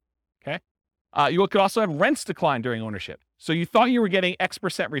 Okay. You could also have rents decline during ownership. So you thought you were getting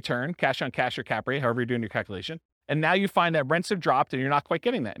X% return, cash on cash or cap rate, however you're doing your calculation. And now you find that rents have dropped and you're not quite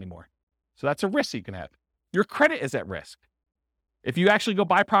getting that anymore. So that's a risk you can have. Your credit is at risk. If you actually go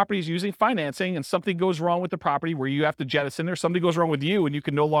buy properties using financing and something goes wrong with the property where you have to jettison, or something goes wrong with you and you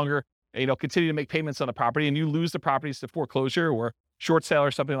can no longer, continue to make payments on the property and you lose the properties to foreclosure or short sale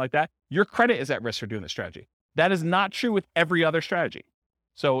or something like that, your credit is at risk for doing this strategy. That is not true with every other strategy.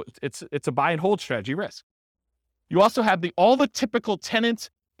 So it's a buy and hold strategy risk. You also have all the typical tenant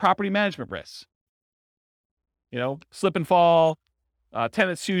property management risks. Slip and fall,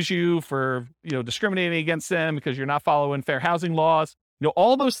 tenant sues you for, discriminating against them because you're not following fair housing laws.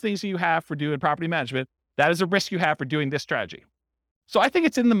 All those things that you have for doing property management, that is a risk you have for doing this strategy. So I think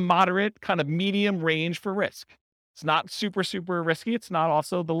it's in the moderate kind of medium range for risk. It's not super, super risky. It's not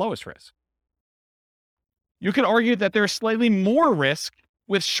also the lowest risk. You could argue that there's slightly more risk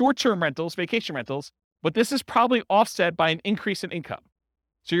with short-term rentals, vacation rentals, but this is probably offset by an increase in income.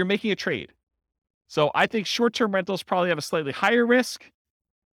 So you're making a trade. So I think short-term rentals probably have a slightly higher risk.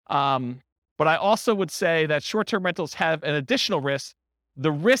 But I also would say that short-term rentals have an additional risk,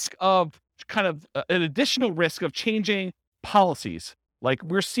 the risk of an additional risk of changing policies. Like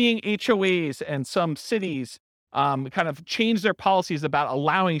we're seeing HOAs and some cities kind of change their policies about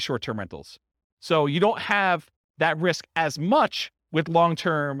allowing short-term rentals. So you don't have that risk as much with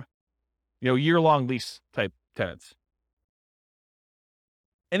long-term, year-long lease type tenants.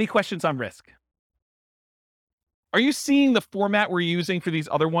 Any questions on risk? Are you seeing the format we're using for these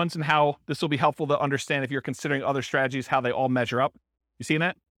other ones and how this will be helpful to understand if you're considering other strategies, how they all measure up? You seeing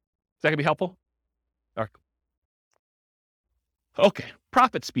that? Is that going to be helpful? Okay,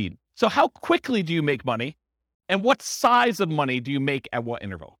 profit speed. So how quickly do you make money and what size of money do you make at what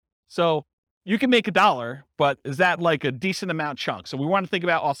interval? So you can make $1, but is that like a decent amount chunk? So we want to think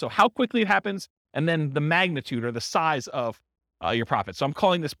about also how quickly it happens and then the magnitude or the size of your profit. So I'm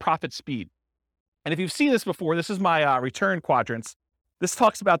calling this profit speed. And if you've seen this before, this is my return quadrants. This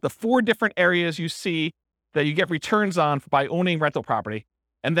talks about the 4 different areas you see that you get returns on by owning rental property.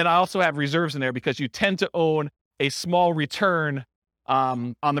 And then I also have reserves in there because you tend to own a small return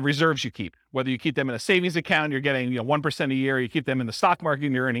on the reserves you keep. Whether you keep them in a savings account, you're getting 1% a year. You keep them in the stock market,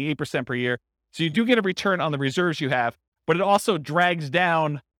 and you're earning 8% per year. So you do get a return on the reserves you have, but it also drags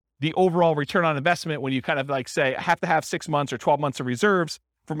down the overall return on investment when you kind of like say, I have to have 6 months or 12 months of reserves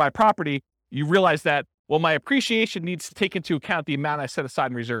for my property. You realize that, well, my appreciation needs to take into account the amount I set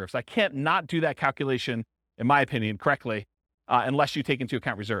aside in reserves. I can't not do that calculation, in my opinion, correctly, unless you take into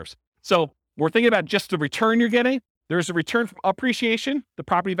account reserves. So we're thinking about just the return you're getting. There's a return from appreciation, the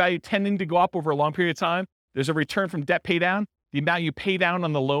property value tending to go up over a long period of time. There's a return from debt pay down, the amount you pay down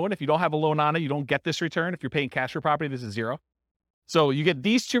on the loan. If you don't have a loan on it, you don't get this return. If you're paying cash for property, this is 0. So you get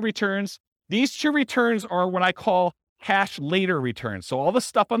these 2 returns. These 2 returns are what I call cash later returns. So all the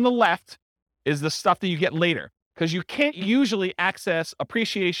stuff on the left is the stuff that you get later, because you can't usually access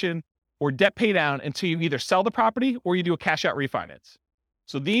appreciation or debt pay down until you either sell the property or you do a cash out refinance.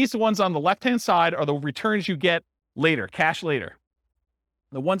 So these ones on the left-hand side are the returns you get later, cash later.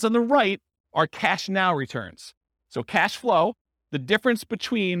 The ones on the right are cash now returns. So cash flow, the difference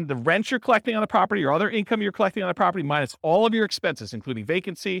between the rent you're collecting on the property or other income you're collecting on the property minus all of your expenses, including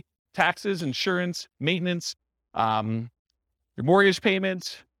vacancy, taxes, insurance, maintenance, your mortgage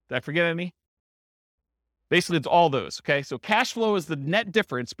payments. Did I forget any? Basically, it's all those, okay? So cash flow is the net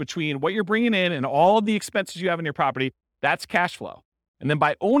difference between what you're bringing in and all of the expenses you have in your property. That's cash flow. And then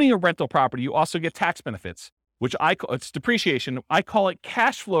by owning a rental property, you also get tax benefits, which it's depreciation. I call it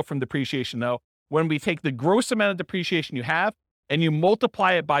cash flow from depreciation, though, when we take the gross amount of depreciation you have and you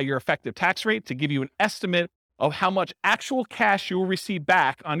multiply it by your effective tax rate to give you an estimate of how much actual cash you will receive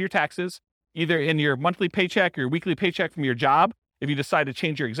back on your taxes, either in your monthly paycheck or your weekly paycheck from your job, if you decide to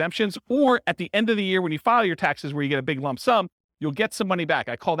change your exemptions, or at the end of the year when you file your taxes where you get a big lump sum, you'll get some money back.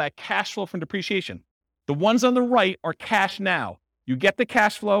 I call that cash flow from depreciation. The ones on the right are cash now. You get the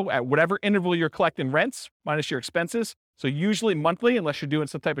cash flow at whatever interval you're collecting rents minus your expenses. So usually monthly, unless you're doing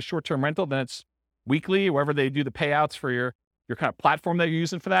some type of short-term rental, then it's weekly, wherever they do the payouts for your kind of platform that you're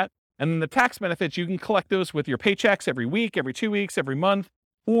using for that. And then the tax benefits, you can collect those with your paychecks every week, every 2 weeks, every month,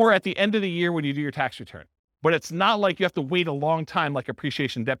 or at the end of the year when you do your tax return. But it's not like you have to wait a long time like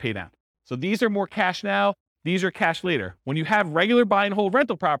appreciation debt pay down. So these are more cash now. These are cash later. When you have regular buy and hold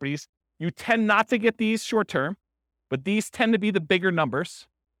rental properties, you tend not to get these short-term, but these tend to be the bigger numbers.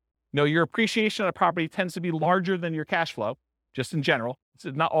 Your appreciation on a property tends to be larger than your cash flow, just in general. It's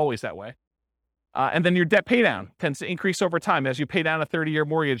not always that way. And then your debt pay down tends to increase over time. As you pay down a 30-year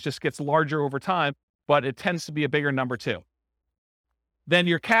mortgage, it just gets larger over time, but it tends to be a bigger number too. Then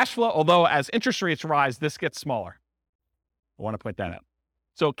your cash flow, although as interest rates rise, this gets smaller. I want to point that out.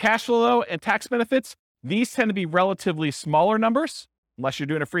 So cash flow and tax benefits, these tend to be relatively smaller numbers, unless you're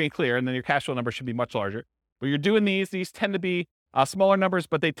doing a free and clear, and then your cash flow number should be much larger. But you're doing these tend to be smaller numbers,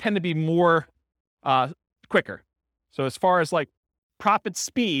 but they tend to be more quicker. So as far as like profit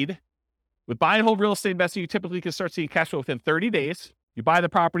speed, with buy and hold real estate investing, you typically can start seeing cash flow within 30 days. You buy the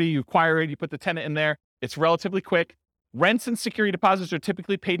property, you acquire it, you put the tenant in there. It's relatively quick. Rents and security deposits are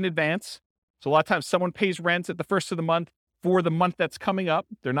typically paid in advance. So a lot of times someone pays rents at the first of the month for the month that's coming up.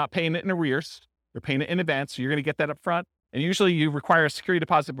 They're not paying it in arrears. They're paying it in advance. So you're going to get that up front. And usually you require a security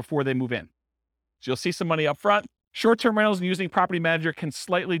deposit before they move in. So you'll see some money up front. Short-term rentals and using property manager can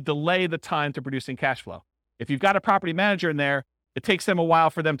slightly delay the time to producing cash flow. If you've got a property manager in there, it takes them a while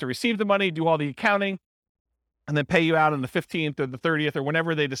for them to receive the money, do all the accounting, and then pay you out on the 15th or the 30th or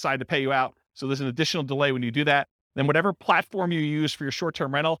whenever they decide to pay you out. So there's an additional delay when you do that. Then whatever platform you use for your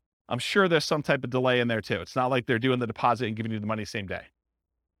short-term rental, I'm sure there's some type of delay in there too. It's not like they're doing the deposit and giving you the money same day.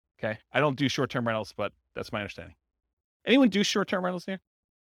 Okay. I don't do short-term rentals, but that's my understanding. Anyone do short-term rentals here?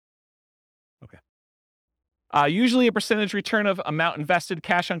 Okay. Usually a percentage return of amount invested,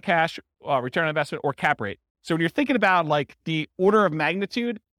 cash on cash, return on investment, or cap rate. So when you're thinking about like the order of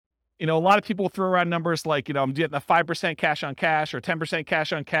magnitude, a lot of people throw around numbers like, I'm getting a 5% cash on cash or 10%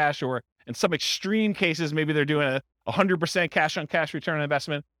 cash on cash, or in some extreme cases, maybe they're doing a 100% cash on cash return on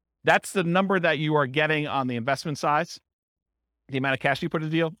investment. That's the number that you are getting on the investment size, the amount of cash you put in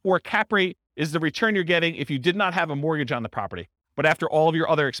the deal. Or cap rate is the return you're getting if you did not have a mortgage on the property, but after all of your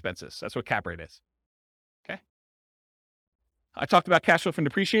other expenses. That's what cap rate is. Okay. I talked about cash flow from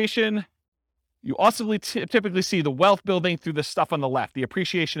depreciation. You also typically see the wealth building through the stuff on the left. The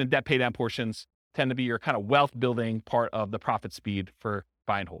appreciation and debt pay down portions tend to be your kind of wealth building part of the profit speed for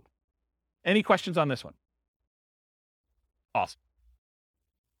buy and hold. Any questions on this one? Awesome.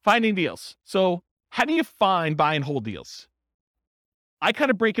 Finding deals. So how do you find buy and hold deals? I kind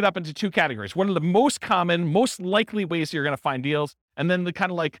of break it up into two categories. One of the most common, most likely ways you're going to find deals, and then the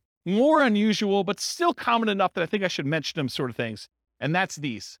kind of like more unusual, but still common enough that I think I should mention them sort of things. And that's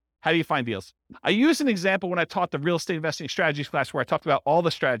these. How do you find deals? I used an example when I taught the real estate investing strategies class where I talked about all the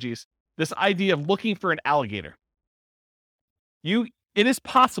strategies, this idea of looking for an alligator. It is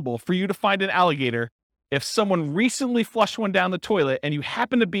possible for you to find an alligator if someone recently flushed one down the toilet and you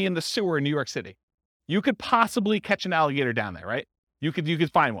happen to be in the sewer in New York City. You could possibly catch an alligator down there, right? You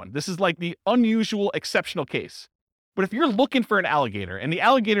could find one. This is like the unusual, exceptional case. But if you're looking for an alligator, and the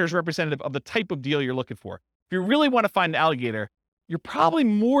alligator is representative of the type of deal you're looking for, if you really want to find an alligator, you're probably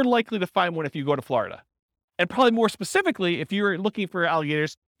more likely to find one if you go to Florida. And probably more specifically, if you're looking for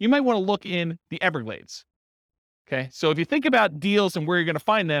alligators, you might want to look in the Everglades. Okay, so if you think about deals and where you're going to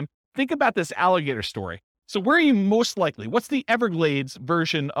find them, think about this alligator story. So where are you most likely? What's the Everglades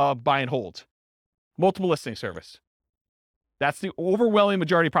version of buy and hold? Multiple listing service. That's the overwhelming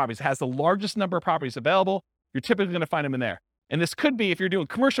majority of properties. It has the largest number of properties available. You're typically going to find them in there. And this could be, if you're doing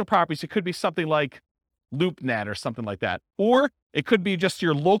commercial properties, it could be something like LoopNet or something like that. Or it could be just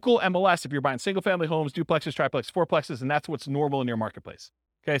your local MLS if you're buying single family homes, duplexes, triplexes, fourplexes, and that's what's normal in your marketplace.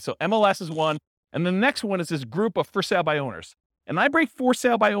 Okay, so MLS is one. And the next one is this group of for sale by owners. And I break for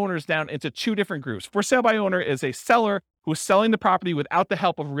sale by owners down into two different groups. For sale by owner is a seller who is selling the property without the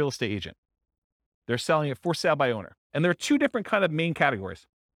help of a real estate agent. They're selling it for sale by owner. And there are two different kind of main categories.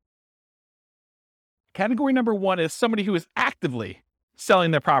 Category number one is somebody who is actively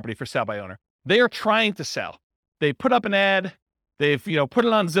selling their property for sale by owner. They are trying to sell. They put up an ad. They've, put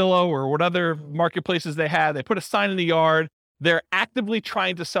it on Zillow or what other marketplaces they have. They put a sign in the yard. They're actively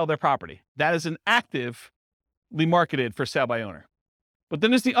trying to sell their property. That is an actively marketed for sale by owner. But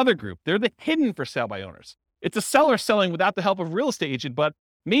then there's the other group. They're the hidden for sale by owners. It's a seller selling without the help of a real estate agent, but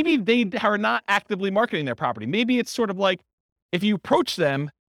maybe they are not actively marketing their property. Maybe it's sort of like if you approach them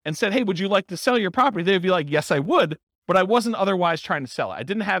and said, hey, would you like to sell your property? They'd be like, yes, I would, but I wasn't otherwise trying to sell it. I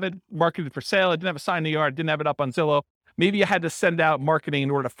didn't have it marketed for sale. I didn't have a sign in the yard. Didn't have it up on Zillow. Maybe you had to send out marketing in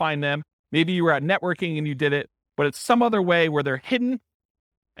order to find them. Maybe you were out networking and you did it, but it's some other way where they're hidden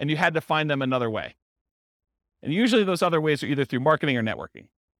and you had to find them another way. And usually those other ways are either through marketing or networking.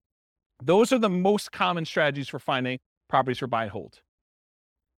 Those are the most common strategies for finding properties for buy and hold.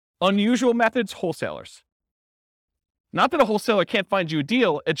 Unusual methods, wholesalers. Not that a wholesaler can't find you a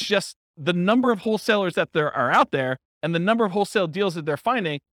deal. It's just the number of wholesalers that there are out there and the number of wholesale deals that they're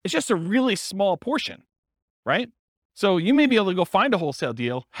finding is just a really small portion, right? So you may be able to go find a wholesale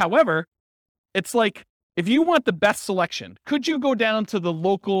deal. However, it's like, if you want the best selection, could you go down to the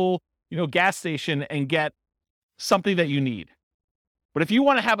local, gas station and get something that you need? But if you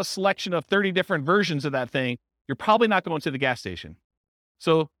want to have a selection of 30 different versions of that thing, you're probably not going to the gas station.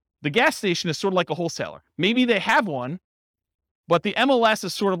 So the gas station is sort of like a wholesaler. Maybe they have one, but the MLS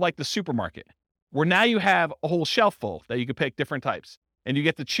is sort of like the supermarket, where now you have a whole shelf full that you can pick different types, and you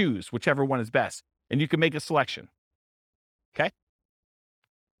get to choose whichever one is best, and you can make a selection. Okay?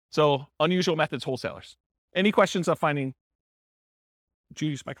 So unusual methods, wholesalers. Any questions on finding? Did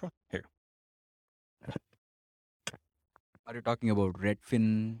you use microphone? Here. Are you talking about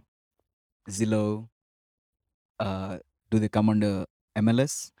Redfin, Zillow? Do they come under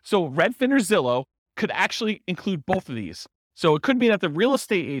MLS? So Redfin or Zillow could actually include both of these. So it could be that the real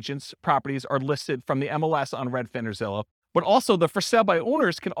estate agents' properties are listed from the MLS on Redfin or Zillow, but also the for sale by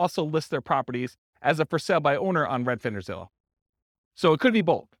owners can also list their properties as a for sale by owner on Redfin or Zillow. So it could be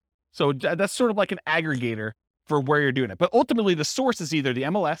both. So that's sort of like an aggregator for where you're doing it. But ultimately, the source is either the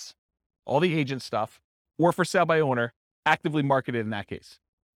MLS, all the agent stuff, or for sale by owner, actively marketed in that case.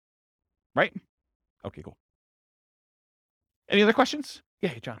 Right? Okay, cool. Any other questions? Yeah,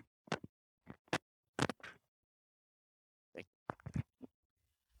 hey, John.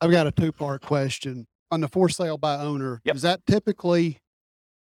 I've got a two-part question. On the for sale by owner, Yep. Is that typically,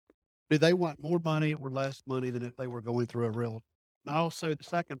 do they want more money or less money than if they were going through a realtor? And also, the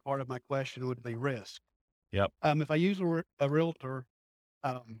second part of my question would be risk. Yep. If I use a realtor,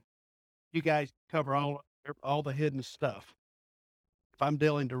 you guys cover all the hidden stuff. If I'm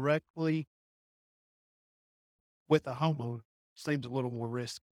dealing directly with a homeowner, seems a little more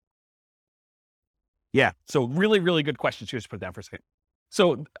risky. Yeah. So really, really good questions. Here's put it down for a second.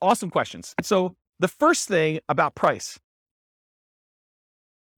 So awesome questions. So the first thing about price,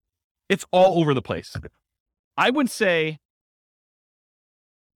 it's all over the place. I would say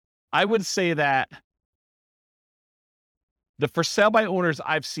that the for sale by owners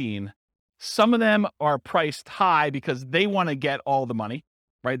I've seen, some of them are priced high because they want to get all the money,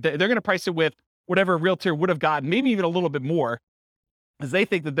 right? They're going to price it with whatever a realtor would have gotten, maybe even a little bit more, because they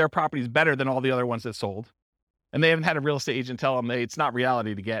think that their property is better than all the other ones that sold. And they haven't had a real estate agent tell them that it's not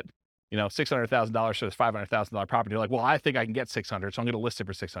reality to get, $600,000 for this $500,000 property. They're like, well, I think I can get 600, so I'm going to list it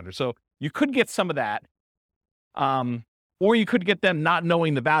for 600. So you could get some of that. Or you could get them not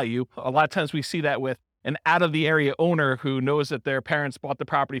knowing the value. A lot of times we see that with an out of the area owner who knows that their parents bought the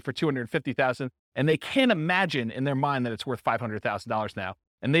property for $250,000 and they can't imagine in their mind that it's worth $500,000 now.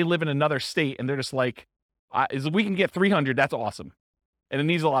 And they live in another state and they're just like, if we can get 300, that's awesome. And it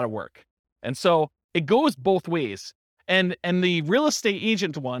needs a lot of work. And so it goes both ways. And the real estate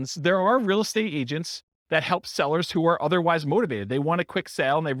agent ones, there are real estate agents that help sellers who are otherwise motivated. They want a quick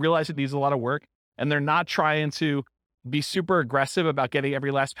sale and they realize it needs a lot of work and they're not trying to be super aggressive about getting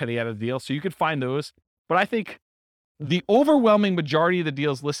every last penny out of the deal. So you could find those. But I think the overwhelming majority of the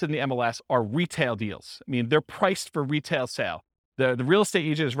deals listed in the MLS are retail deals. I mean, they're priced for retail sale. The real estate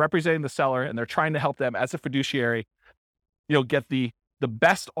agent is representing the seller and they're trying to help them as a fiduciary, get the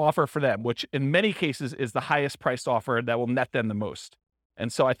best offer for them, which in many cases is the highest priced offer that will net them the most.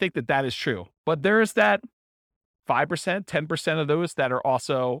 And so I think that is true. But there is that 5%, 10% of those that are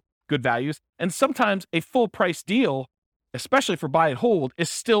also good values. And sometimes a full price deal, especially for buy and hold, is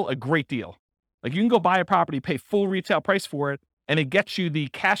still a great deal. Like you can go buy a property, pay full retail price for it, and it gets you the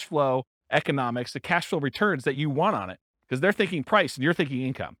cash flow economics, the cash flow returns that you want on it. Because they're thinking price and you're thinking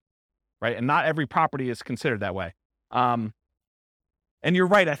income, right? And not every property is considered that way. And you're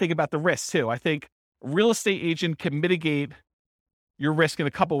right, I think about the risk too. I think real estate agent can mitigate your risk in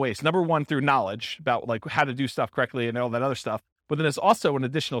a couple ways. Number one, through knowledge about like how to do stuff correctly and all that other stuff. But then there's also an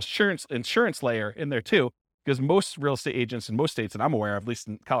additional insurance layer in there too, because most real estate agents in most states that I'm aware of, at least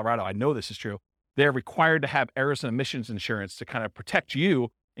in Colorado, I know this is true, they're required to have errors and omissions insurance to kind of protect you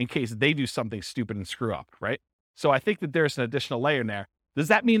in case they do something stupid and screw up, right? So I think that there's an additional layer in there. Does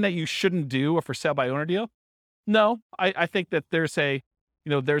that mean that you shouldn't do a for sale by owner deal? No, I think that there's a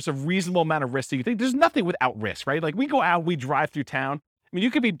reasonable amount of risk that you think. There's nothing without risk, right? Like we go out, we drive through town, I mean,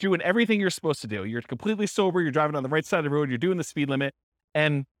 you could be doing everything you're supposed to do. You're completely sober. You're driving on the right side of the road. You're doing the speed limit,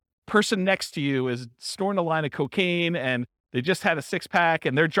 and person next to you is snorting a line of cocaine, and they just had a 6-pack,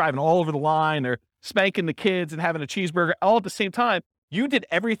 and they're driving all over the line. They're spanking the kids and having a cheeseburger all at the same time. You did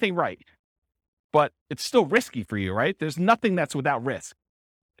everything right, but it's still risky for you, right? There's nothing that's without risk.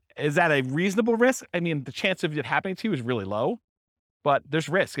 Is that a reasonable risk? I mean, the chance of it happening to you is really low, but there's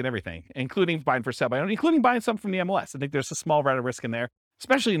risk in everything, including buying for sale by owner, including buying some from the MLS. I think there's a small rate of risk in there,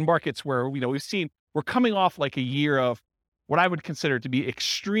 especially in markets where, we're coming off like a year of what I would consider to be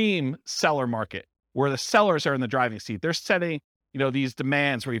extreme seller market, where the sellers are in the driving seat. They're setting, these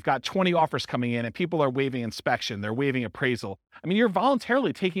demands where you've got 20 offers coming in and people are waiving inspection. They're waiving appraisal. I mean, you're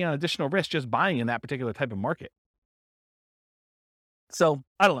voluntarily taking on additional risk just buying in that particular type of market. So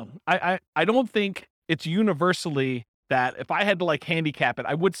I don't know. I don't think it's universally that if I had to handicap it,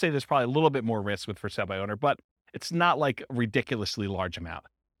 I would say there's probably a little bit more risk with for sale by owner, but it's not like a ridiculously large amount,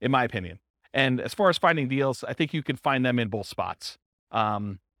 in my opinion. And as far as finding deals, I think you can find them in both spots.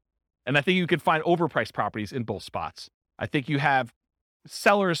 And I think you can find overpriced properties in both spots. I think you have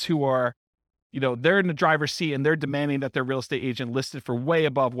sellers who are, they're in the driver's seat and they're demanding that their real estate agent listed for way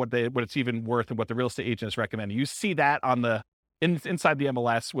above what it's even worth and what the real estate agent is recommending. You see that on inside the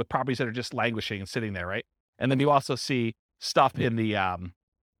MLS with properties that are just languishing and sitting there, right? And then you also see stuff in the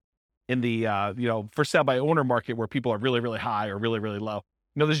for sale by owner market where people are really, really high or really, really low.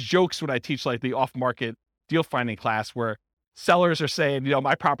 There's jokes when I teach the off-market deal finding class where sellers are saying,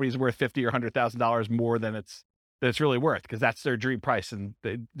 my property is worth $50,000 or $100,000 more than it's really worth, because that's their dream price, and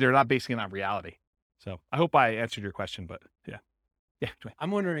they're not basing it on reality. So I hope I answered your question, but yeah. Dwayne.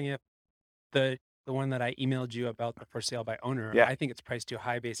 I'm wondering if the one that I emailed you about the for sale by owner, Yeah. I think it's priced too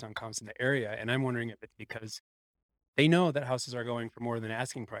high based on comps in the area. And I'm wondering if it's because they know that houses are going for more than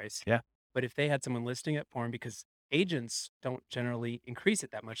asking price. Yeah. But if they had someone listing it for them, because agents don't generally increase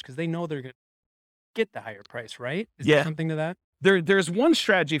it that much because they know they're going to get the higher price, right? Is Yeah. there something to that? There's one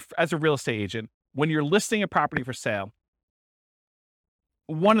strategy as a real estate agent when you're listing a property for sale.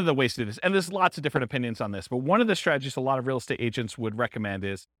 One of the ways to do this, and there's lots of different opinions on this, but one of the strategies a lot of real estate agents would recommend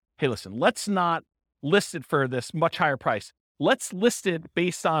is, hey, listen, let's not list it for this much higher price. Let's list it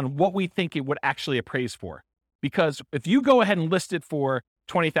based on what we think it would actually appraise for. Because if you go ahead and list it for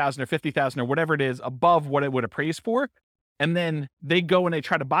 $20,000 or $50,000 or whatever it is above what it would appraise for, and then they go and they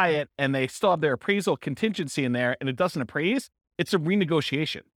try to buy it and they still have their appraisal contingency in there and it doesn't appraise, it's a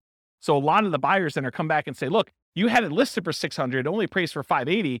renegotiation. So a lot of the buyers then are come back and say, look, you had it listed for $600, only appraised for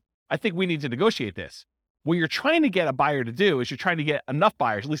 $580. I think we need to negotiate this. What you're trying to get a buyer to do is you're trying to get enough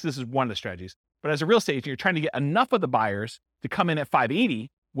buyers, at least this is one of the strategies, but as a real estate agent, you're trying to get enough of the buyers to come in at $580,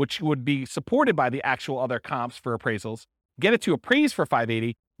 which would be supported by the actual other comps for appraisals, get it to appraise for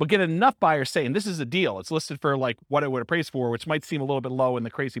 $580, but get enough buyers saying this is a deal. It's listed for what it would appraise for, which might seem a little bit low in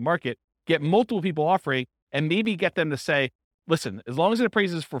the crazy market. Get multiple people offering and maybe get them to say, listen, as long as it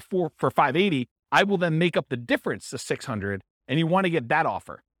appraises for $580, I will then make up the difference to $600. And you want to get that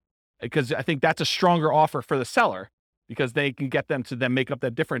offer because I think that's a stronger offer for the seller because they can get them to then make up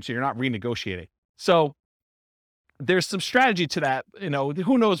that difference. So you're not renegotiating. So there's some strategy to that.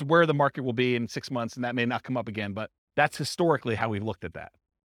 Who knows where the market will be in 6 months, and that may not come up again, but that's historically how we've looked at that.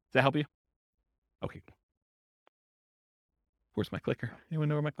 Does that help you? Okay. Where's my clicker? Anyone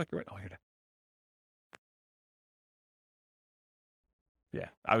know where my clicker went? Oh, here it is. Yeah,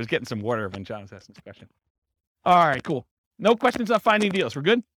 I was getting some water when John was asking this question. All right, cool. No questions on finding deals. We're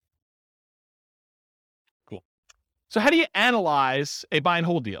good? Cool. So how do you analyze a buy and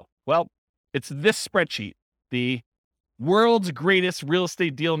hold deal? Well, it's this spreadsheet, the world's greatest real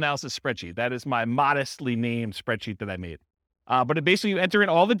estate deal analysis spreadsheet. That is my modestly named spreadsheet that I made. But it basically, you enter in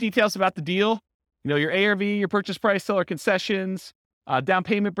all the details about the deal, your ARV, your purchase price, seller concessions, down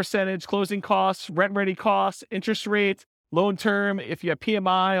payment percentage, closing costs, rent ready costs, interest rate, loan term, if you have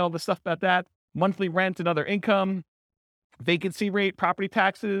PMI, all the stuff about that, monthly rent and other income, vacancy rate, property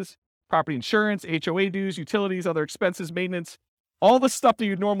taxes, property insurance, HOA dues, utilities, other expenses, maintenance, all the stuff that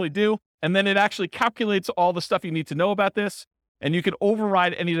you'd normally do. And then it actually calculates all the stuff you need to know about this. And you can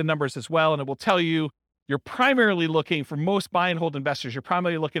override any of the numbers as well. And it will tell you you're primarily looking for most buy and hold investors. You're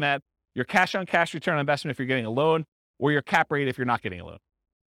primarily looking at your cash on cash return on investment if you're getting a loan or your cap rate if you're not getting a loan.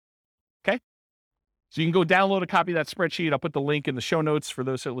 Okay. So you can go download a copy of that spreadsheet. I'll put the link in the show notes for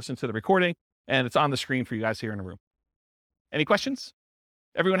those that listen to the recording, and it's on the screen for you guys here in the room. Any questions?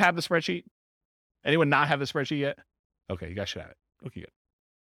 Everyone have the spreadsheet? Anyone not have the spreadsheet yet? Okay, you guys should have it. Okay, good.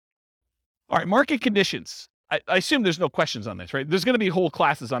 All right, market conditions. I assume there's no questions on this, right? There's going to be whole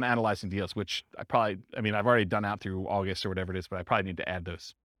classes on analyzing deals, which I've already done out through August or whatever it is, but I probably need to add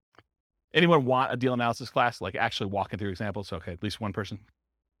those. Anyone want a deal analysis class, like actually walking through examples? Okay, at least one person.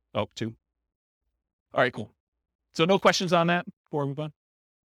 Oh, two. All right, cool. So no questions on that before we move on?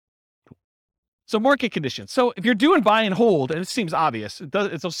 Cool. So market conditions. So if you're doing buy and hold, and it seems obvious,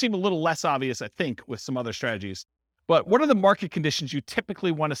 it'll seem a little less obvious, I think, with some other strategies. But what are the market conditions you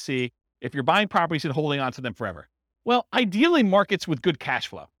typically want to see if you're buying properties and holding on to them forever? Well, ideally markets with good cash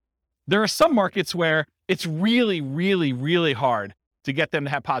flow. There are some markets where it's really, really, really hard to get them to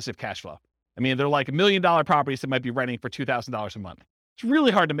have positive cash flow. I mean, they're like $1 million properties that might be renting for $2,000 a month. It's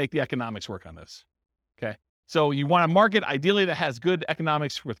really hard to make the economics work on this. Okay. So you want a market ideally that has good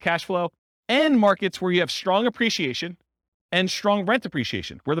economics with cash flow, and markets where you have strong appreciation and strong rent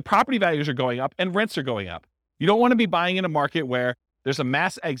appreciation, where the property values are going up and rents are going up. You don't want to be buying in a market where there's a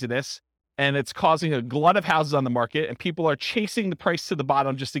mass exodus and it's causing a glut of houses on the market and people are chasing the price to the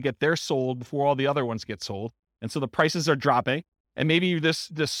bottom just to get theirs sold before all the other ones get sold. And so the prices are dropping. And maybe there's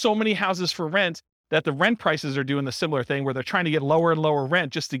so many houses for rent that the rent prices are doing the similar thing where they're trying to get lower and lower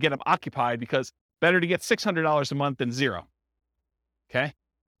rent just to get them occupied, because better to get $600 a month than zero. Okay.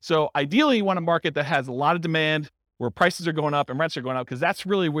 So ideally you want a market that has a lot of demand, where prices are going up and rents are going up, because that's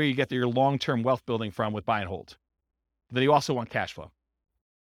really where you get your long-term wealth building from with buy and hold. But then you also want cash flow.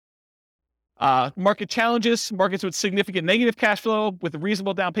 Market challenges, markets with significant negative cash flow with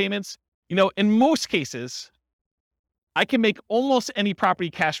reasonable down payments. In most cases, I can make almost any property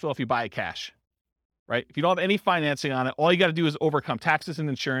cash flow if you buy it cash, right? If you don't have any financing on it, all you got to do is overcome taxes and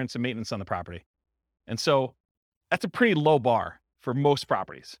insurance and maintenance on the property. And so that's a pretty low bar for most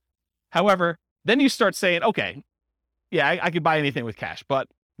properties. However, then you start saying, okay, yeah, I could buy anything with cash, but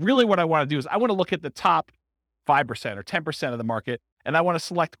really what I want to do is I want to look at the top 5% or 10% of the market, and I want to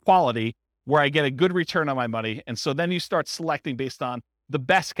select quality where I get a good return on my money. And so then you start selecting based on the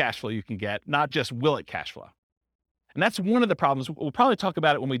best cash flow you can get, not just will it cash flow. And that's one of the problems. We'll probably talk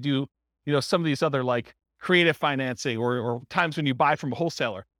about it when we do, some of these other like creative financing or times when you buy from a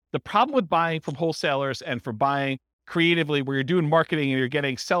wholesaler. The problem with buying from wholesalers and for buying creatively where you're doing marketing and you're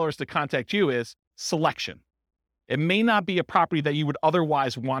getting sellers to contact you is selection. It may not be a property that you would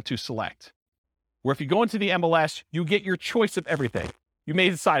otherwise want to select. Where if you go into the MLS, you get your choice of everything. You may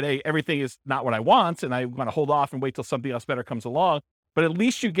decide, hey, everything is not what I want, and I want to hold off and wait till something else better comes along. But at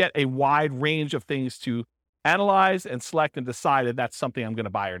least you get a wide range of things to analyze and select and decide if that's something I'm going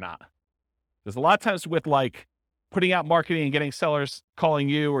to buy or not. There's a lot of times with like putting out marketing and getting sellers calling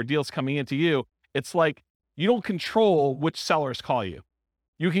you or deals coming into you, it's like you don't control which sellers call you.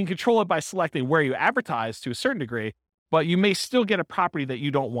 You can control it by selecting where you advertise to a certain degree, but you may still get a property that you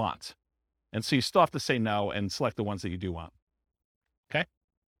don't want. And so you still have to say no and select the ones that you do want. Okay.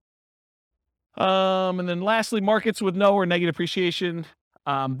 And then lastly, markets with no or negative appreciation.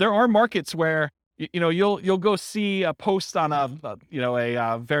 There are markets where, you'll go see a post on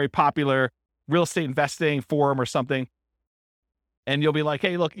a very popular real estate investing forum or something. And you'll be like,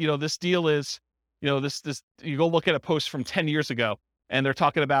 hey, look, this deal is, this, you go look at a post from 10 years ago and they're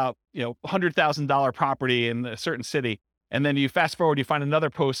talking about, $100,000 property in a certain city. And then you fast forward, you find another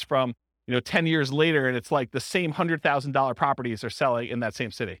post from, 10 years later, and it's like the same $100,000 properties are selling in that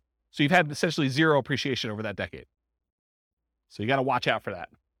same city. So you've had essentially zero appreciation over that decade. So you got to watch out for that.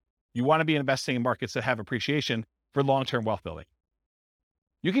 You want to be investing in markets that have appreciation for long-term wealth building.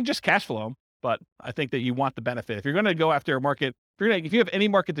 You can just cash flow them, but I think that you want the benefit. If you're going to go after a market, if you have any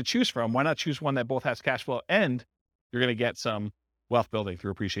market to choose from, why not choose one that both has cash flow and you're going to get some wealth building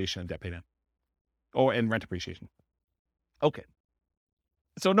through appreciation and debt pay down, and rent appreciation. Okay.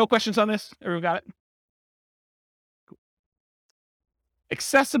 So no questions on this? Everyone got it? Cool.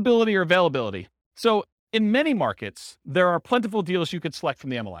 Accessibility or availability. So in many markets, there are plentiful deals you could select from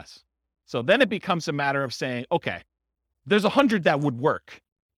the MLS. So then it becomes a matter of saying, okay, there's 100 that would work.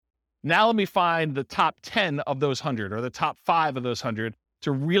 Now let me find the top 10 of those 100 or the top 5 of those 100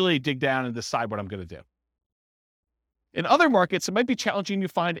 to really dig down and decide what I'm going to do. In other markets, it might be challenging to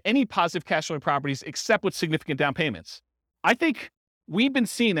find any positive cash flowing properties except with significant down payments. I think we've been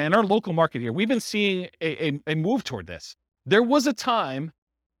seeing, in our local market here, we've been seeing a move toward this. There was a time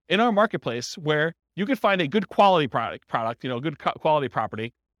in our marketplace where you could find a good quality product, good quality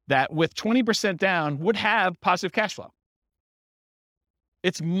property that with 20% down would have positive cash flow.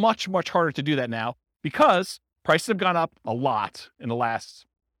 It's much, much harder to do that now because prices have gone up a lot in the last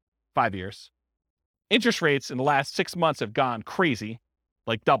 5 years. Interest rates in the last 6 months have gone crazy,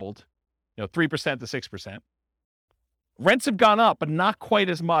 like doubled, 3% to 6%. Rents have gone up, but not quite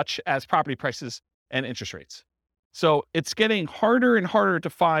as much as property prices and interest rates. So it's getting harder and harder to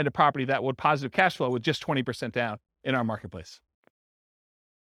find a property that would positive cash flow with just 20% down in our marketplace.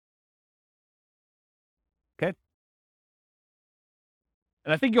 Okay.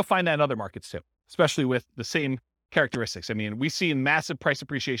 And I think you'll find that in other markets too, especially with the same characteristics. I mean, we see massive price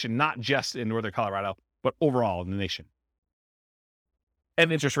appreciation, not just in Northern Colorado, but overall in the nation.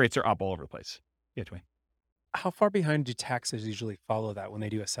 And interest rates are up all over the place. Yeah, Dwayne. How far behind do taxes usually follow that when they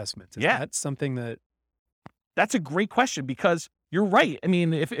do assessments? Is Yeah. that something that That's a great question because you're right. I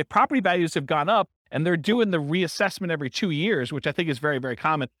mean, if property values have gone up and they're doing the reassessment every 2 years, which I think is very, very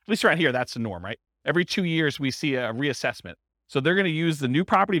common, at least around here, that's the norm, right? Every 2 years, we see a reassessment. So they're going to use the new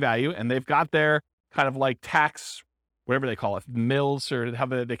property value and they've got their kind of like tax, whatever they call it, mills or how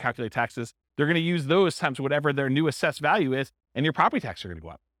they calculate taxes. They're going to use those times whatever their new assessed value is, and your property taxes are going to go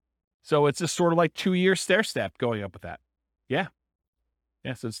up. So it's just sort of like 2-year stair step going up with that. Yeah.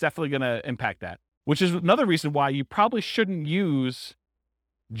 Yeah. So it's definitely going to impact that, which is another reason why you probably shouldn't use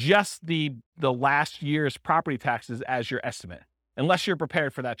just the last year's property taxes as your estimate, unless you're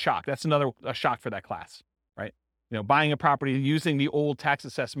prepared for that shock. That's another shock for that class, right? You know, buying a property using the old tax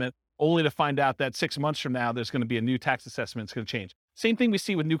assessment only to find out that 6 months from now, there's going to be a new tax assessment. It's going to change. Same thing we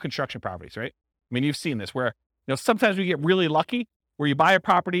see with new construction properties, right? I mean, you've seen this where, you know, sometimes we get really lucky where you buy a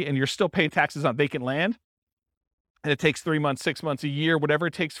property and you're still paying taxes on vacant land. And it takes 3 months, 6 months, a year, whatever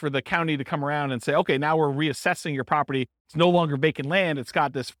it takes for the county to come around and say, okay, now we're reassessing your property. It's no longer vacant land. It's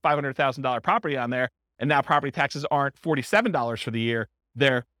got this $500,000 property on there. And now property taxes aren't $47 for the year.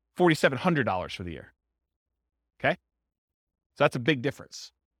 They're $4,700 for the year. Okay. So that's a big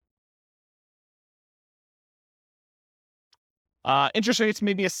difference. Interest rates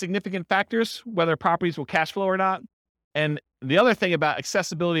may be a significant factors, whether properties will cash flow or not. And the other thing about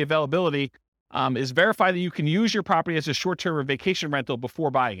accessibility, availability, is verify that you can use your property as a short-term or vacation rental before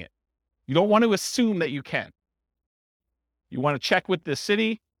buying it. You don't want to assume that you can. You want to check with the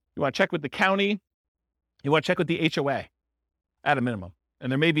city. You want to check with the county. You want to check with the HOA at a minimum.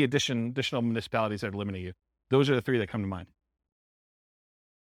 And there may be additional municipalities that are limiting you. Those are the 3 that come to mind.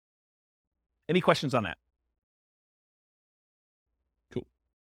 Any questions on that? Cool.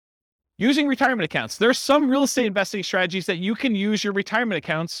 Using retirement accounts. There's some real estate investing strategies that you can use your retirement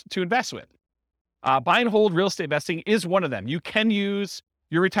accounts to invest with. Buy and hold real estate investing is one of them. You can use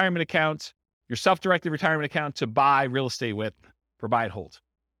your retirement account, your self-directed retirement account to buy real estate with for buy and hold.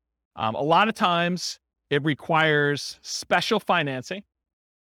 A lot of times it requires special financing.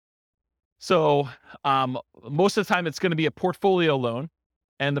 So most of the time it's going to be a portfolio loan,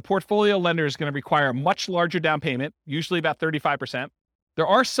 and the portfolio lender is going to require a much larger down payment, usually about 35%. There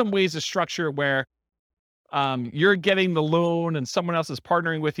are some ways to structure where you're getting the loan and someone else is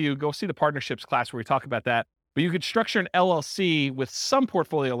partnering with you. Go see the partnerships class where we talk about that. But you could structure an LLC with some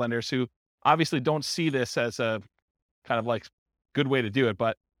portfolio lenders who obviously don't see this as a kind of like good way to do it.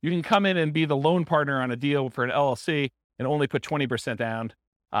 But you can come in and be the loan partner on a deal for an LLC and only put 20% down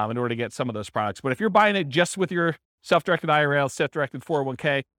in order to get some of those products. But if you're buying it just with your self-directed IRA, self-directed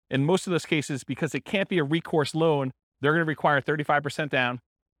 401k, in most of those cases, because it can't be a recourse loan, they're going to require 35% down.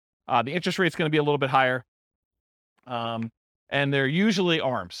 The interest rate is going to be a little bit higher. And they're usually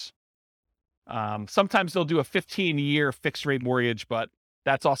ARMs. Sometimes they'll do a 15-year fixed rate mortgage, but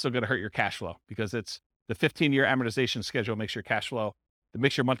that's also going to hurt your cash flow because it's the 15-year amortization schedule makes your cash flow, it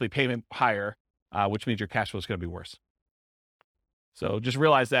makes your monthly payment higher, which means your cash flow is going to be worse. So just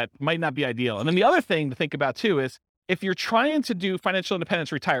realize that might not be ideal. And then the other thing to think about too is if you're trying to do financial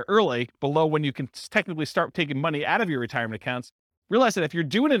independence, retire early, below when you can technically start taking money out of your retirement accounts, realize that if you're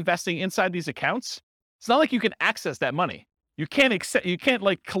doing investing inside these accounts, it's not like you can access that money. You can't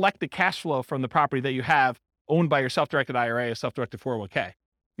like collect the cash flow from the property that you have owned by your self-directed IRA or self-directed 401k.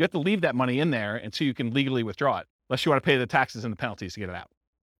 You have to leave that money in there until you can legally withdraw it, unless you want to pay the taxes and the penalties to get it out.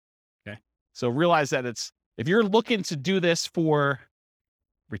 Okay. So realize that if you're looking to do this for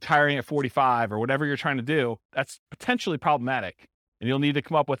retiring at 45 or whatever you're trying to do, that's potentially problematic. And you'll need to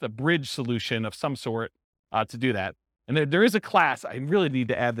come up with a bridge solution of some sort to do that. And there is a class, I really need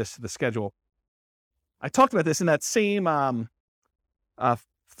to add this to the schedule. I talked about this in that same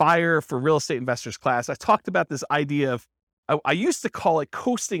Fire for Real Estate Investors class. I talked about this idea of, I used to call it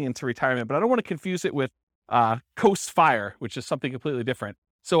coasting into retirement, but I don't want to confuse it with Coast Fire, which is something completely different.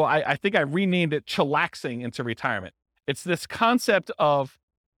 So I think I renamed it chillaxing into retirement. It's this concept of,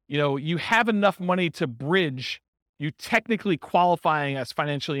 you have enough money to bridge, you technically qualifying as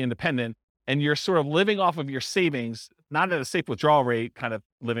financially independent, and you're sort of living off of your savings, not at a safe withdrawal rate, kind of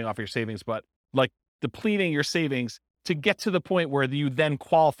living off your savings, but like depleting your savings to get to the point where you then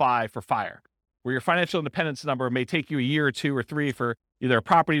qualify for FIRE, where your financial independence number may take you a year or 2 or 3 for either a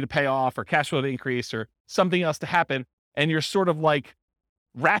property to pay off or cash flow to increase or something else to happen. And you're sort of like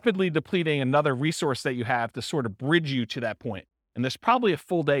rapidly depleting another resource that you have to sort of bridge you to that point. And there's probably a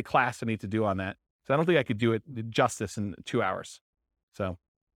full day class I need to do on that. So I don't think I could do it justice in 2 hours. So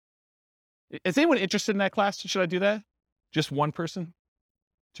is anyone interested in that class? Should I do that? Just one person?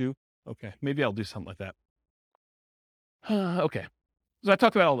 Two? Okay. Maybe I'll do something like that. Okay. So I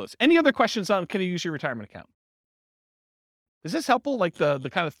talked about all those. Any other questions on can you use your retirement account? Is this helpful? Like the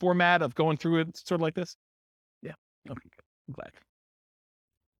kind of format of going through it sort of like this? Yeah. Okay, good. I'm glad.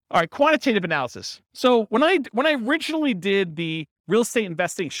 All right, quantitative analysis. So when I originally did the real estate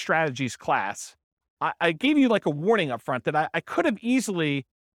investing strategies class, I gave you like a warning up front that I could have easily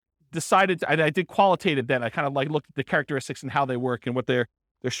decided, I did qualitative then. I kind of like looked at the characteristics and how they work and what their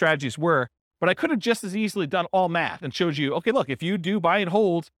strategies were. But I could have just as easily done all math and showed you, okay, look, if you do buy and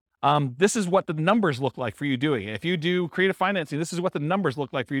hold, this is what the numbers look like for you doing it. If you do creative financing, this is what the numbers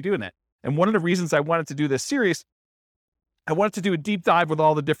look like for you doing it. And one of the reasons I wanted to do this series, I wanted to do a deep dive with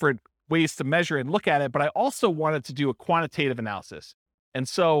all the different ways to measure and look at it, but I also wanted to do a quantitative analysis. And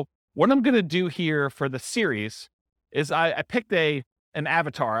so what I'm going to do here for the series is I picked an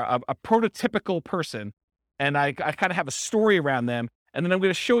avatar, a prototypical person, and I kind of have a story around them. And then I'm going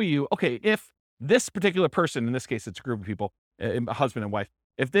to show you, okay, if this particular person, in this case, it's a group of people, a husband and wife,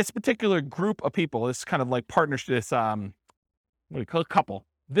 if this particular group of people, this kind of like partnership, this, what do you call it, couple,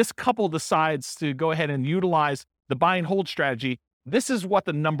 this couple decides to go ahead and utilize the buy and hold strategy, this is what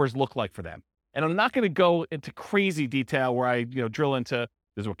the numbers look like for them. And I'm not going to go into crazy detail where I, drill into,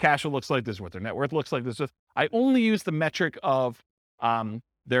 this is what cash flow looks like, this is what their net worth looks like, I only use the metric of,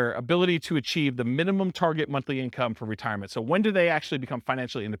 their ability to achieve the minimum target monthly income for retirement. So when do they actually become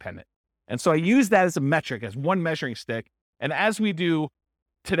financially independent? And so I use that as a metric, as one measuring stick. And as we do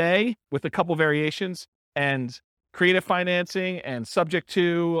today with a couple variations and creative financing and subject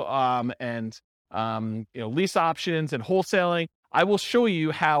to, lease options and wholesaling, I will show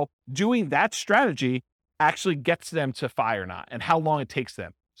you how doing that strategy actually gets them to FI or not and how long it takes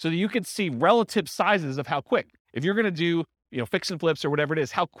them. So that you can see relative sizes of how quick. If you're going to do fix and flips or whatever it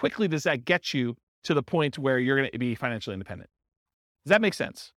is, how quickly does that get you to the point where you're going to be financially independent? Does that make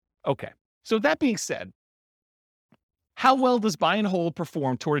sense? Okay. So that being said, how well does buy and hold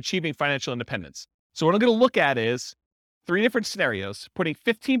perform toward achieving financial independence? So what I'm going to look at is 3 different scenarios, putting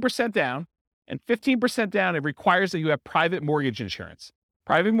 15% down, and 15% down, it requires that you have private mortgage insurance.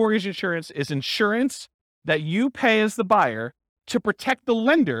 Private mortgage insurance is insurance that you pay as the buyer to protect the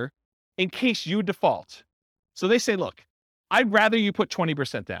lender in case you default. So they say, look, I'd rather you put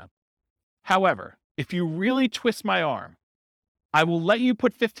 20% down. However, if you really twist my arm, I will let you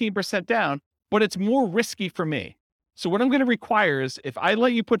put 15% down, but it's more risky for me. So what I'm going to require is if I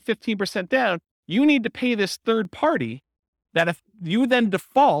let you put 15% down, you need to pay this third party that if you then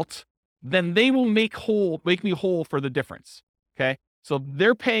default, then they will make me whole for the difference. Okay. So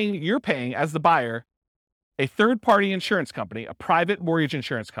you're paying as the buyer, a third party insurance company, a private mortgage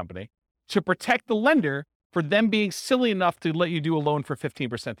insurance company, to protect the lender for them being silly enough to let you do a loan for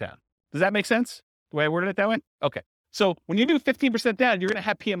 15% down. Does that make sense? The way I worded it that way? Okay. So when you do 15% down, you're going to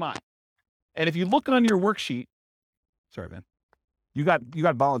have PMI. And if you look on your worksheet, sorry, man, you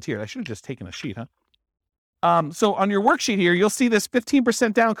got volunteered. I should have just taken a sheet, huh? So on your worksheet here, you'll see this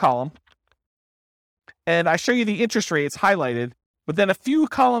 15% down column. And I show you the interest rates highlighted, but then a few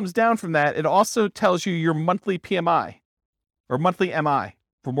columns down from that, it also tells you your monthly PMI or monthly MI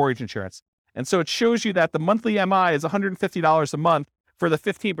for mortgage insurance. And so it shows you that the monthly MI is $150 a month for the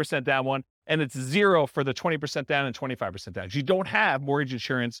 15% down one, and it's 0 for the 20% down and 25% down. You don't have mortgage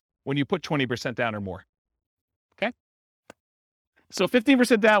insurance when you put 20% down or more. Okay? So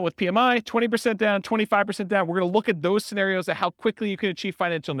 15% down with PMI, 20% down, 25% down. We're going to look at those scenarios of how quickly you can achieve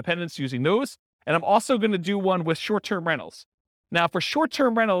financial independence using those. And I'm also going to do one with short-term rentals. Now, for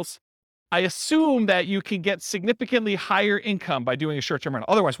short-term rentals, I assume that you can get significantly higher income by doing a short-term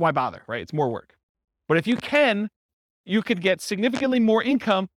rental. Otherwise, why bother, right? It's more work. But if you can, you could get significantly more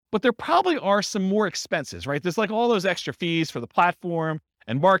income, but there probably are some more expenses, right? There's like all those extra fees for the platform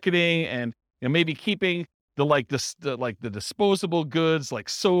and marketing and maybe keeping the disposable goods like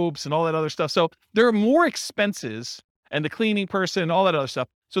soaps and all that other stuff. So there are more expenses and the cleaning person, all that other stuff.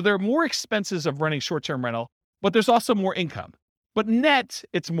 So there are more expenses of running short-term rental, but there's also more income. But net,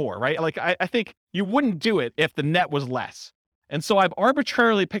 it's more, right? Like I think you wouldn't do it if the net was less. And so I've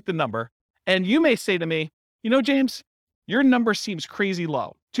arbitrarily picked a number. And you may say to me, James, your number seems crazy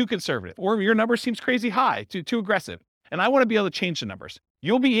low, too conservative, or your number seems crazy high, too aggressive. And I want to be able to change the numbers.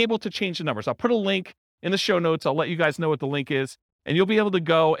 You'll be able to change the numbers. I'll put a link in the show notes. I'll let you guys know what the link is, and you'll be able to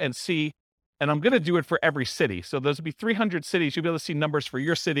go and see. And I'm going to do it for every city. So there'll be 300 cities. You'll be able to see numbers for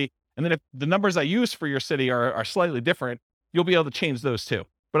your city. And then if the numbers I use for your city are slightly different, you'll be able to change those too.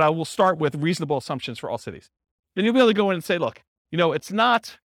 But I will start with reasonable assumptions for all cities. Then you'll be able to go in and say, look, it's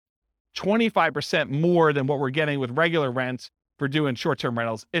not 25% more than what we're getting with regular rent for doing short-term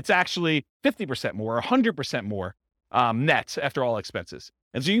rentals, it's actually 50% more, 100% more net after all expenses.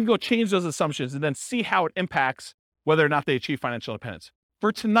 And so you can go change those assumptions and then see how it impacts whether or not they achieve financial independence.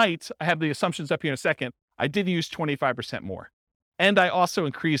 For tonight, I have the assumptions up here in a second. I did use 25% more. And I also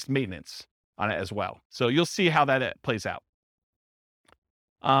increased maintenance on it as well. So you'll see how that plays out.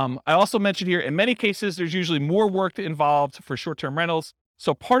 I also mentioned here, in many cases, there's usually more work involved for short-term rentals.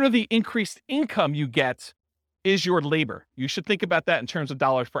 So part of the increased income you get is your labor. You should think about that in terms of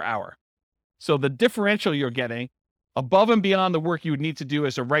dollars per hour. So the differential you're getting above and beyond the work you would need to do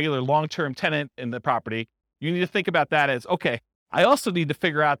as a regular long-term tenant in the property, you need to think about that as, okay, I also need to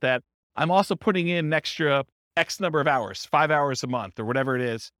figure out that I'm also putting in an extra X number of hours, 5 hours a month or whatever it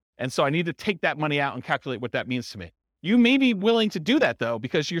is. And so I need to take that money out and calculate what that means to me. You may be willing to do that though,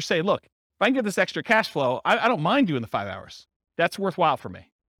 because you're saying, look, if I can get this extra cash flow, I don't mind doing the 5 hours. That's worthwhile for me.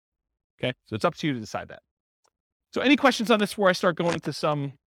 Okay. So it's up to you to decide that. So any questions on this before I start going into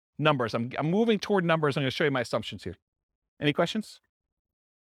some numbers? I'm moving toward numbers. I'm going to show you my assumptions here. Any questions?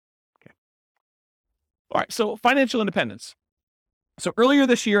 Okay. All right. So financial independence. So earlier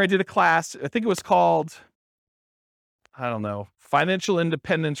this year, I did a class. I think it was called, I don't know, Financial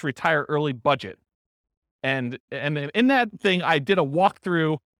Independence Retire Early Budget. And in that thing, I did a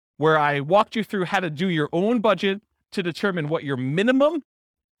walkthrough where I walked you through how to do your own budget to determine what your minimum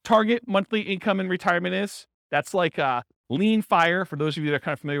target monthly income in retirement is. That's like lean fire, for those of you that are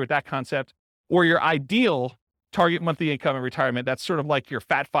kind of familiar with that concept, or your ideal target monthly income in retirement. That's sort of like your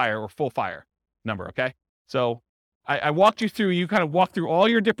fat fire or full fire number, okay? So I walked you through, you kind of walked through all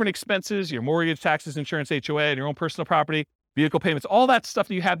your different expenses, your mortgage, taxes, insurance, HOA, and your own personal property, vehicle payments, all that stuff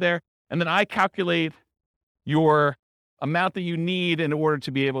that you have there. And then I calculate your amount that you need in order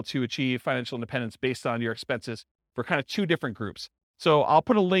to be able to achieve financial independence based on your expenses for kind of two different groups. So I'll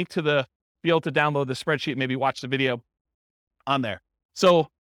put a link to be able to download the spreadsheet, maybe watch the video on there. So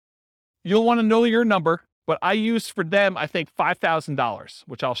you'll want to know your number, but I used for them, I think $5,000,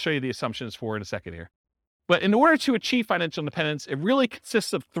 which I'll show you the assumptions for in a second here. But in order to achieve financial independence, it really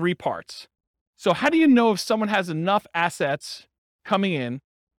consists of three parts. So how do you know if someone has enough assets coming in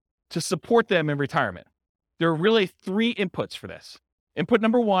to support them in retirement? There are really three inputs for this. Input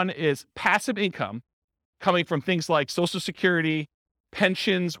number one is passive income coming from things like Social Security,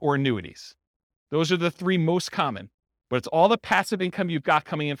 pensions, or annuities. Those are the three most common, but it's all the passive income you've got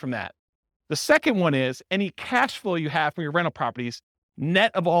coming in from that. The second one is any cash flow you have from your rental properties,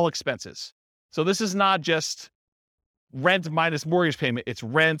 net of all expenses. So this is not just rent minus mortgage payment. It's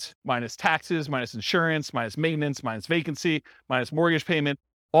rent minus taxes, minus insurance, minus maintenance, minus vacancy, minus mortgage payment.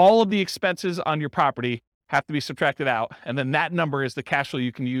 All of the expenses on your property have to be subtracted out. And then that number is the cash flow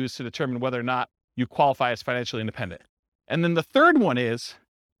you can use to determine whether or not you qualify as financially independent. And then the third one is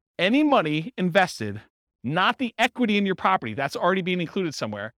any money invested, not the equity in your property, that's already being included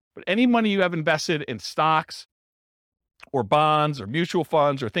somewhere, but any money you have invested in stocks or bonds or mutual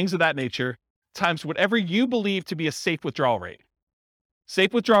funds or things of that nature, times whatever you believe to be a safe withdrawal rate.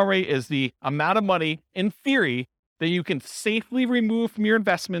 Safe withdrawal rate is the amount of money, in theory, that you can safely remove from your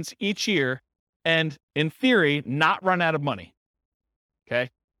investments each year and, in theory, not run out of money. Okay?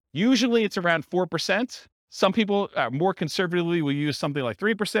 Usually it's around 4%. Some people more conservatively will use something like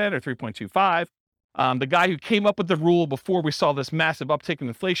 3% or 3.25. The guy who came up with the rule before we saw this massive uptick in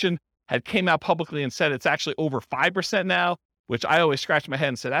inflation had came out publicly and said it's actually over 5% now, which I always scratch my head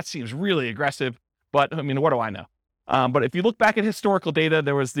and say, that seems really aggressive. But I mean, what do I know? But if you look back at historical data,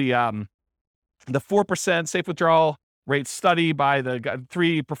 there was the 4% safe withdrawal rate study by the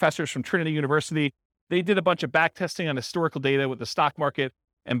three professors from Trinity University. They did a bunch of back testing on historical data with the stock market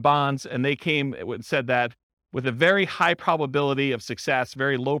and bonds, and they came and said that with a very high probability of success,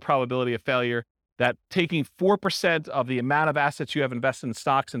 very low probability of failure, that taking 4% of the amount of assets you have invested in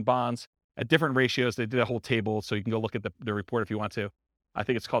stocks and bonds at different ratios, they did a whole table, so you can go look at the report if you want to. I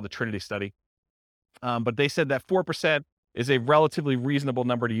think it's called the Trinity study. But they said that 4% is a relatively reasonable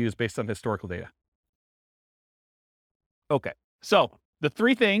number to use based on historical data. Okay, so the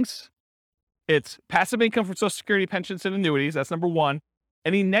three things, it's passive income from Social Security, pensions, and annuities. That's number one.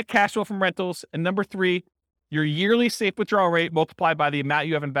 Any net cash flow from rentals. And number three, your yearly safe withdrawal rate multiplied by the amount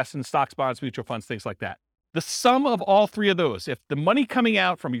you have invested in stocks, bonds, mutual funds, things like that. The sum of all three of those, if the money coming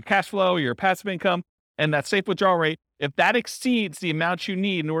out from your cash flow, your passive income, and that safe withdrawal rate, if that exceeds the amount you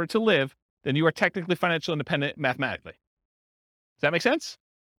need in order to live, then you are technically financially independent mathematically. Does that make sense?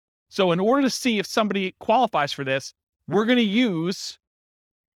 So in order to see if somebody qualifies for this, we're going to use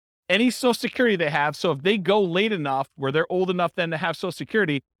any Social Security they have. So if they go late enough where they're old enough then to have Social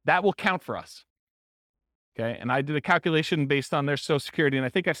Security, that will count for us. Okay. And I did a calculation based on their Social Security, and I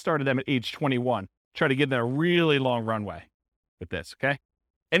think I started them at age 21, try to give them a really long runway. with this, okay?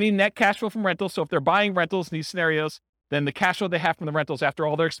 Any net cash flow from rentals. So if they're buying rentals in these scenarios, then the cash flow they have from the rentals after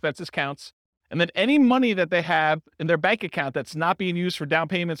all their expenses counts. And then any money that they have in their bank account that's not being used for down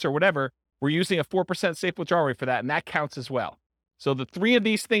payments or whatever, we're using a 4% safe withdrawal rate for that, and that counts as well. So the three of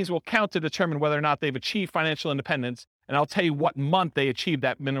these things will count to determine whether or not they've achieved financial independence. And I'll tell you what month they achieved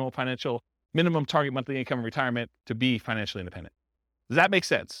that minimum target monthly income in retirement to be financially independent. Does that make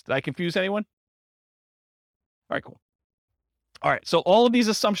sense? Did I confuse anyone? All right, cool. All right, so all of these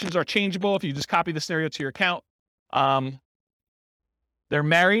assumptions are changeable if you just copy the scenario to your account. They're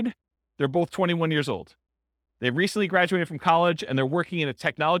married. They're both 21 years old. They've recently graduated from college, and they're working in a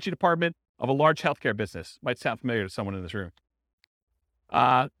technology department of a large healthcare business. Might sound familiar to someone in this room.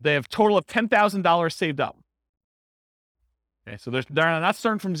 They have a total of $10,000 saved up. Okay, so they're not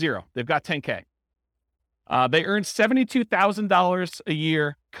starting from zero. They've got 10K. They earn $72,000 a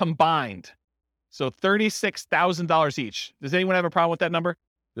year combined. So $36,000 each. Does anyone have a problem with that number?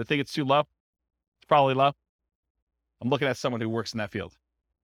 Do they think it's too low? It's probably low. I'm looking at someone who works in that field.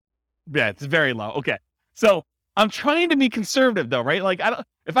 Yeah, it's very low. Okay. So I'm trying to be conservative though, right? Like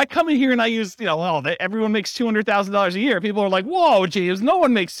if I come in here and I use, everyone makes $200,000 a year, people are like, whoa, James, no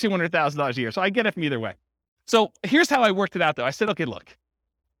one makes $200,000 a year. So I get it from either way. So here's how I worked it out though. I said, okay, look,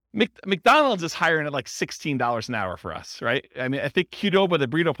 McDonald's is hiring at like $16 an hour for us, right? I mean, I think Qdoba, the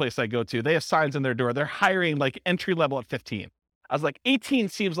burrito place I go to, they have signs on their door. They're hiring like entry level at 15. I was like, 18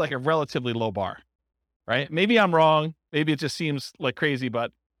 seems like a relatively low bar, right? Maybe I'm wrong. Maybe it just seems like crazy,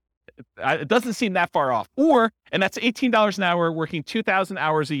 but it doesn't seem that far off. And that's $18 an hour, working 2,000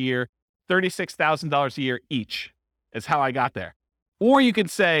 hours a year, $36,000 a year each is how I got there. Or you could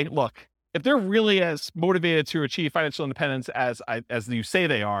say, look, if they're really as motivated to achieve financial independence as you say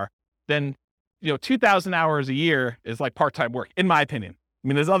they are, then 2,000 hours a year is like part-time work, in my opinion. I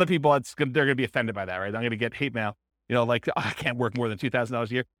mean, there's other people they're going to be offended by that, right? I'm going to get hate mail, I can't work more than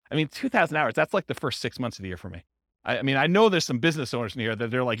 $2,000 a year. I mean, 2,000 hours, that's like the first 6 months of the year for me. I mean, I know there's some business owners in here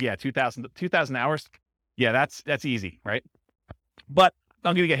that they're like, yeah, 2,000 hours. Yeah, that's easy, right? But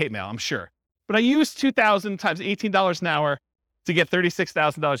I'm going to get hate mail, I'm sure. But I use 2,000 times $18 an hour to get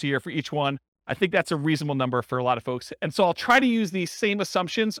 $36,000 a year for each one. I think that's a reasonable number for a lot of folks. And so I'll try to use these same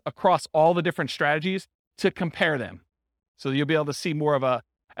assumptions across all the different strategies to compare them. So you'll be able to see more of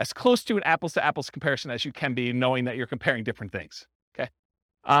as close to an apples to apples comparison as you can be, knowing that you're comparing different things. Okay.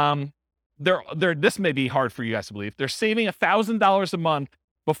 This may be hard for you guys to believe. They're saving $1,000 a month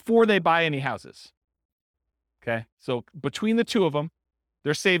before they buy any houses. Okay. So between the two of them,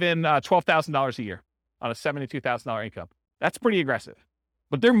 they're saving $12,000 a year on a $72,000 income. That's pretty aggressive,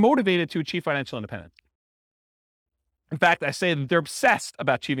 but they're motivated to achieve financial independence. In fact, I say that they're obsessed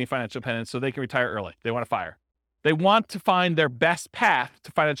about achieving financial independence so they can retire early. They want to fire. They want to find their best path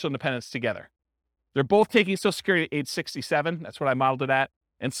to financial independence together. They're both taking Social Security at age 67. That's what I modeled it at.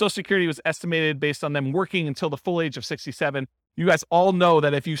 And Social Security was estimated based on them working until the full age of 67. You guys all know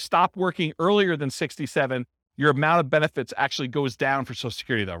that if you stop working earlier than 67, your amount of benefits actually goes down for Social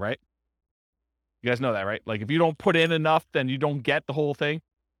Security though, right? You guys know that, right? Like if you don't put in enough, then you don't get the whole thing.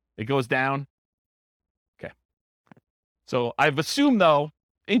 It goes down. Okay. So I've assumed though,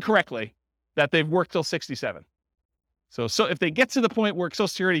 incorrectly, that they've worked till 67. So if they get to the point where Social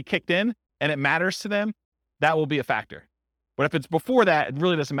Security kicked in and it matters to them, that will be a factor. But if it's before that, it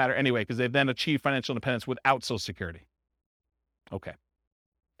really doesn't matter anyway, because they've then achieved financial independence without Social Security. Okay.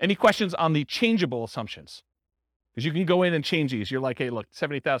 Any questions on the changeable assumptions? Because you can go in and change these. You're like, hey, look,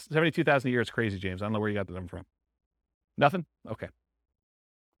 72,000 a year is crazy, James. I don't know where you got the number from. Nothing? Okay.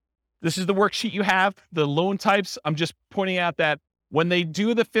 This is the worksheet you have, the loan types. I'm just pointing out that when they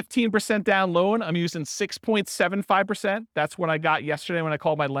do the 15% down loan, I'm using 6.75%. That's what I got yesterday when I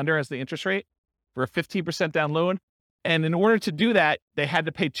called my lender as the interest rate for a 15% down loan. And in order to do that, they had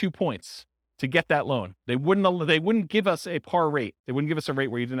to pay 2 points to get that loan. They wouldn't give us a par rate. They wouldn't give us a rate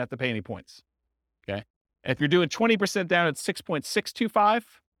where you didn't have to pay any points. Okay. And if you're doing 20% down at 6.625,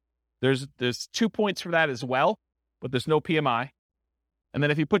 there's 2 points for that as well, but there's no PMI. And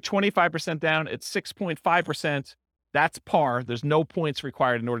then if you put 25% down at 6.5%, that's par. There's no points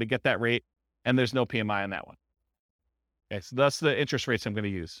required in order to get that rate, and there's no PMI on that one. Okay, so that's the interest rates I'm going to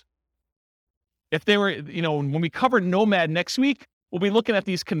use. If they were, when we cover Nomad next week, we'll be looking at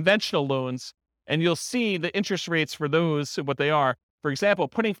these conventional loans, and you'll see the interest rates for those, what they are. For example,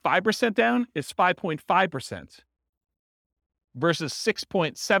 putting 5% down is 5.5% versus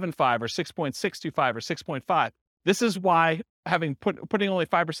 6.75 or 6.625 or 6.5. This is why putting only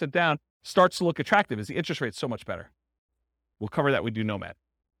 5% down starts to look attractive, is the interest rate's so much better. We'll cover that. We do Nomad.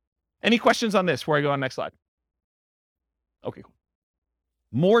 Any questions on this before I go on next slide? Okay, cool.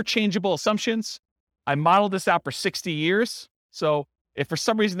 More changeable assumptions. I modeled this out for 60 years. So if for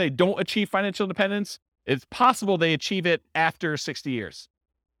some reason they don't achieve financial independence, it's possible they achieve it after 60 years.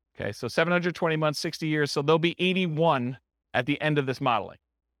 Okay, so 720 months, 60 years. So they'll be 81 at the end of this modeling.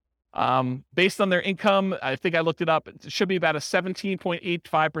 Based on their income, I think I looked it up. It should be about a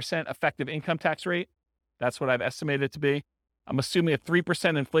 17.85% effective income tax rate. That's what I've estimated it to be. I'm assuming a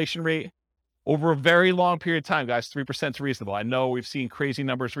 3% inflation rate over a very long period of time, guys. 3% is reasonable. I know we've seen crazy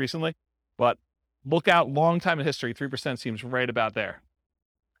numbers recently, but look out long time in history. 3% seems right about there.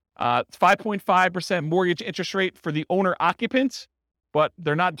 5.5% mortgage interest rate for the owner occupant, but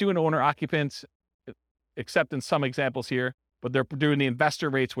they're not doing owner occupants except in some examples here, but they're doing the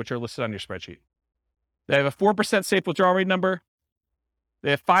investor rates, which are listed on your spreadsheet. They have a 4% safe withdrawal rate number. They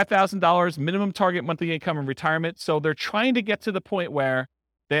have $5,000 minimum target monthly income in retirement. So they're trying to get to the point where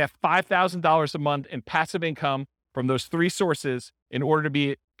they have $5,000 a month in passive income from those three sources in order to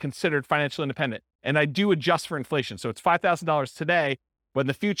be considered financially independent. And I do adjust for inflation. So it's $5,000 today, but in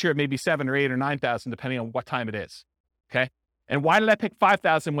the future, it may be $7,000 or $8,000 or $9,000, depending on what time it is. Okay. And why did I pick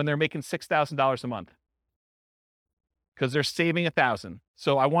 $5,000 when they're making $6,000 a month? Because they're saving $1,000.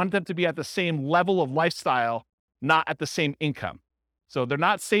 So I want them to be at the same level of lifestyle, not at the same income. So they're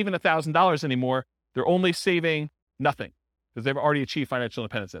not saving $1,000 anymore. They're only saving nothing because they've already achieved financial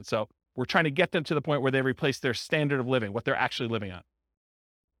independence. And so we're trying to get them to the point where they replace their standard of living, what they're actually living on.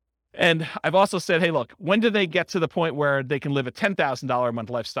 And I've also said, hey, look, when do they get to the point where they can live a $10,000 a month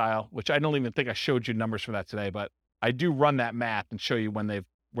lifestyle, which I don't even think I showed you numbers for that today, but I do run that math and show you when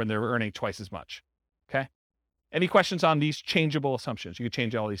they're earning twice as much. Okay. Any questions on these changeable assumptions? You can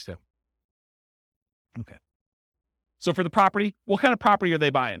change all these too. Okay. So for the property, what kind of property are they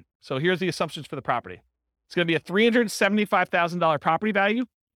buying? So here's the assumptions for the property. It's going to be a $375,000 property value,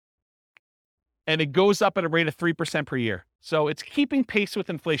 and it goes up at a rate of 3% per year. So it's keeping pace with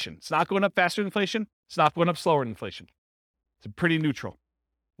inflation. It's not going up faster than inflation. It's not going up slower than inflation. It's pretty neutral.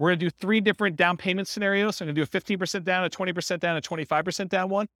 We're going to do 3 different down payment scenarios. So I'm going to do a 15% down, a 20% down, a 25% down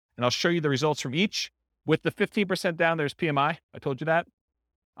one, and I'll show you the results from each. With the 15% down, there's PMI. I told you that.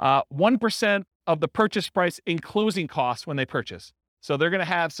 1% of the purchase price in closing costs when they purchase. So they're going to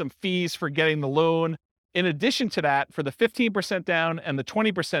have some fees for getting the loan. In addition to that, for the 15% down and the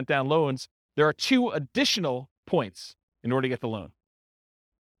 20% down loans, there are 2 additional points in order to get the loan.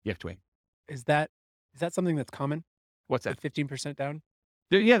 You have to wait. Is that something that's common? What's that? 15% down?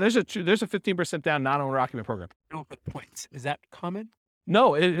 There's a 15% down non-owner occupant program. No, for the points. Is that common?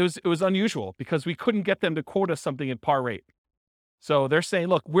 No, it was unusual because we couldn't get them to quote us something at par rate. So they're saying,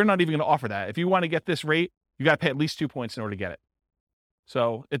 look, we're not even going to offer that. If you want to get this rate, you got to pay at least 2 points in order to get it.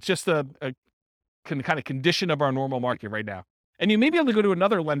 So it's just a kind of condition of our normal market right now. And you may be able to go to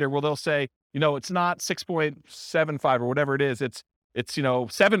another lender where they'll say, it's not 6.75 or whatever it is. It's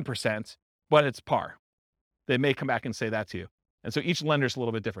 7%, but it's par. They may come back and say that to you. And so each lender is a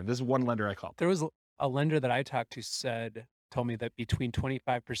little bit different. This is one lender I called. There was a lender that I talked to told me that between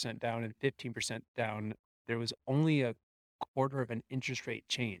 25% down and 15% down, there was only a quarter of an interest rate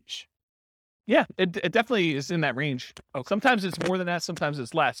change. Yeah, it definitely is in that range. Okay. Sometimes it's more than that. Sometimes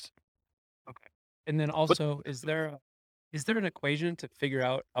it's less. Okay. And then also, is there an equation to figure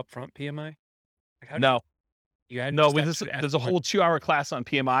out upfront PMI? No. There's a whole 2-hour class on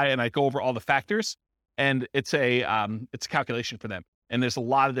PMI, and I go over all the factors, and it's a calculation for them. And there's a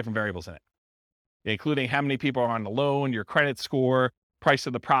lot of different variables in it, including how many people are on the loan, your credit score, price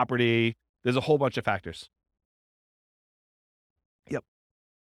of the property. There's a whole bunch of factors. Yep.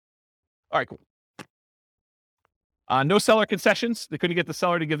 All right, cool. No seller concessions. They couldn't get the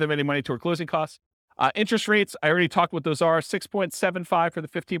seller to give them any money toward closing costs. Interest rates, I already talked what those are. 6.75 for the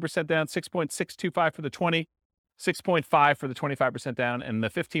 15% down, 6.625 for the 20, 6.5 for the 25% down, and the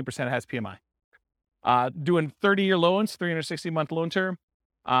 15% has PMI. Doing 30-year loans, 360-month loan term.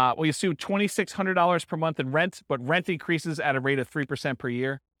 We assume $2,600 per month in rent, but rent increases at a rate of 3% per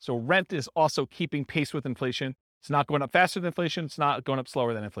year. So rent is also keeping pace with inflation. It's not going up faster than inflation. It's not going up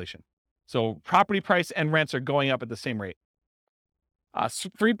slower than inflation. So property price and rents are going up at the same rate.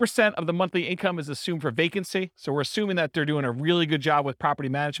 3% of the monthly income is assumed for vacancy. So we're assuming that they're doing a really good job with property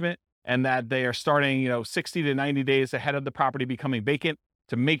management and that they are starting, 60 to 90 days ahead of the property becoming vacant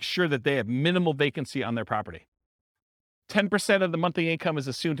to make sure that they have minimal vacancy on their property. 10% of the monthly income is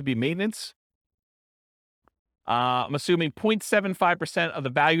assumed to be maintenance. I'm assuming 0.75% of the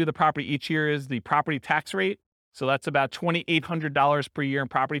value of the property each year is the property tax rate. So that's about $2,800 per year in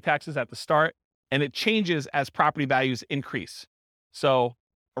property taxes at the start. And it changes as property values increase. So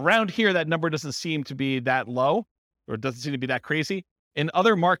around here, that number doesn't seem to be that low, or it doesn't seem to be that crazy. In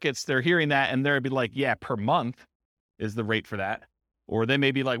other markets, they're hearing that and they'll be like, yeah, per month is the rate for that. Or they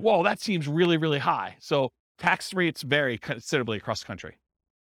may be like, whoa, that seems really, really high. So tax rates vary considerably across the country.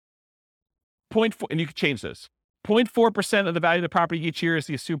 0.4, and you can change those. 0.4% of the value of the property each year is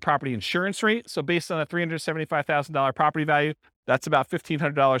the assumed property insurance rate. So based on a $375,000 property value, that's about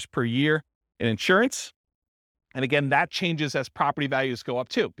 $1,500 per year in insurance. And again, that changes as property values go up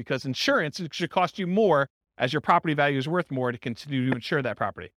too, because insurance should cost you more as your property value is worth more to continue to insure that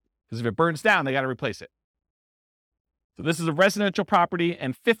property. Because if it burns down, they got to replace it. So this is a residential property,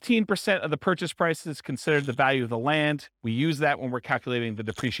 and 15% of the purchase price is considered the value of the land. We use that when we're calculating the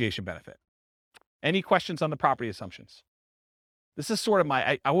depreciation benefit. Any questions on the property assumptions? This is sort of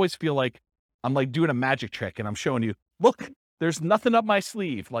I always feel like I'm like doing a magic trick and I'm showing you, look, there's nothing up my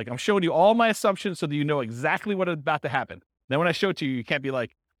sleeve. Like I'm showing you all my assumptions so that you know exactly what is about to happen. Then when I show it to you, you can't be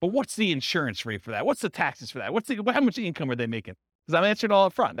like, but what's the insurance rate for that? What's the taxes for that? How much income are they making? Because I'm answering all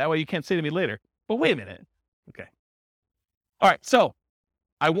up front. That way you can't say to me later, but wait a minute. Okay. All right. So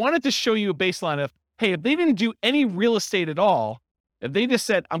I wanted to show you a baseline of, hey, if they didn't do any real estate at all, if they just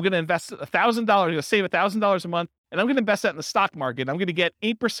said, I'm going to invest $1,000, I'm going to save $1,000 a month, and I'm going to invest that in the stock market, I'm going to get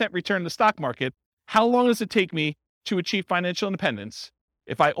 8% return in the stock market, how long does it take me to achieve financial independence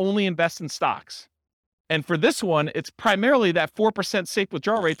if I only invest in stocks? And for this one, it's primarily that 4% safe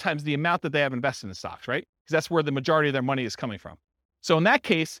withdrawal rate times the amount that they have invested in stocks, right? Because that's where the majority of their money is coming from. So in that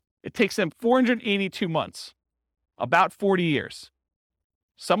case, it takes them 482 months, about 40 years.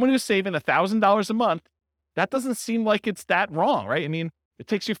 Someone who's saving $1,000 a month, that doesn't seem like it's that wrong, right? I mean, it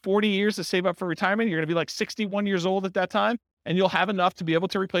takes you 40 years to save up for retirement. You're going to be like 61 years old at that time, and you'll have enough to be able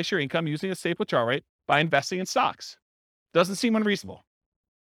to replace your income using a safe withdrawal rate by investing in stocks. Doesn't seem unreasonable.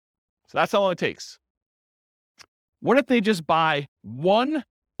 So that's how long it takes. What if they just buy one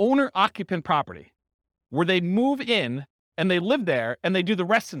owner-occupant property where they move in and they live there and they do the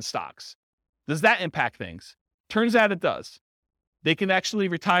rest in stocks? Does that impact things? Turns out it does. They can actually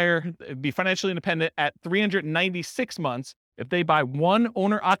retire, be financially independent at 396 months if they buy one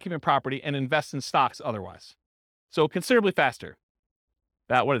owner-occupant property and invest in stocks otherwise. So considerably faster.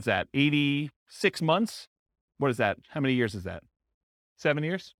 What is that, 86 months? What is that? How many years is that? 7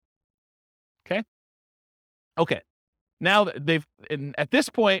 years? Okay. Now at this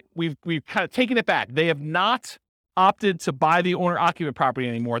point, we've kind of taken it back. They have not opted to buy the owner-occupant property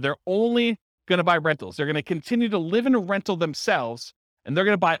anymore. They're only going to buy rentals. They're going to continue to live in a rental themselves, and they're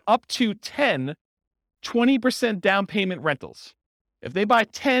going to buy up to 10 20% down payment rentals. If they buy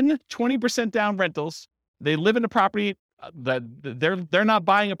 10 20% down rentals, they live in a property that they're not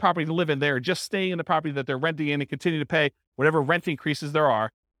buying a property to live in. They're just staying in the property that they're renting in and continue to pay whatever rent increases there are.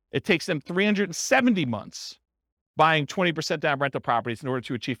 It takes them 370 months buying 20% down rental properties in order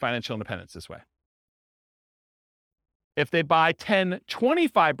to achieve financial independence this way. If they buy 10,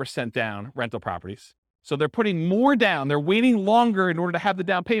 25% down rental properties, so they're putting more down, they're waiting longer in order to have the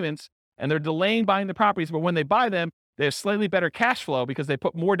down payments, and they're delaying buying the properties, but when they buy them, they have slightly better cash flow because they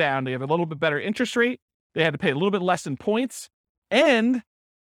put more down, they have a little bit better interest rate, they have to pay a little bit less in points, and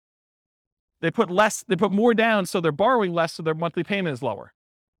they put more down, so they're borrowing less, so their monthly payment is lower.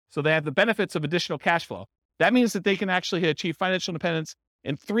 So they have the benefits of additional cash flow. That means that they can actually achieve financial independence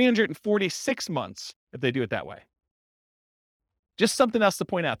in 346 months if they do it that way. Just something else to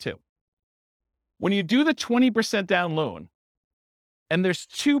point out too. When you do the 20% down loan, and there's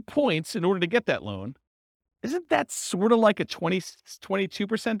 2 points in order to get that loan, isn't that sort of like a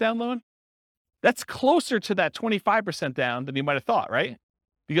 22% down loan? That's closer to that 25% down than you might have thought, right?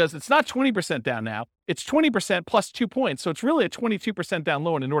 Because it's not 20% down now, it's 20% plus 2 points. So it's really a 22% down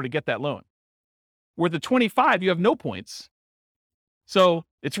loan in order to get that loan. Where the 25, you have no points. So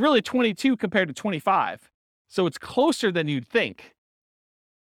it's really 22 compared to 25. So it's closer than you'd think.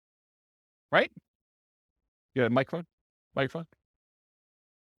 Right? You got a microphone?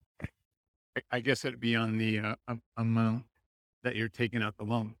 I guess it'd be on the amount that you're taking out the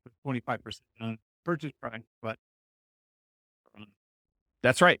loan, 25% on purchase price, but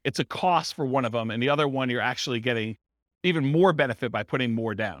that's right. It's a cost for one of them, and the other one you're actually getting even more benefit by putting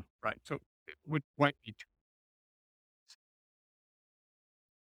more down. right. So it might be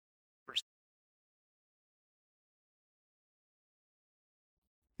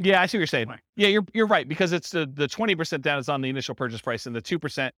Yeah, I see what you're saying. Right. Yeah, you're right, because it's the 20% down is on the initial purchase price and the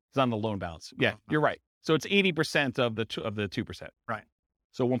 2% is on the loan balance. Yeah, you're right. So it's 80% of the 2%. Right.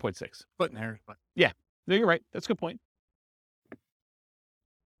 So 1.6. splitting hairs, but No, you're right. That's a good point.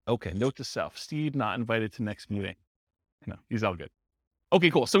 Okay, note to self. Steve not invited to next meeting. No, he's all good. Okay,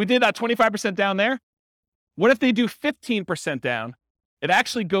 cool. So we did that 25% down there. What if they do 15% down? It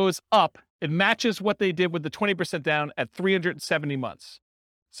actually goes up. It matches what they did with the 20% down at 370 months.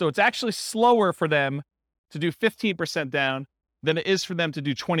 So it's actually slower for them to do 15% down than it is for them to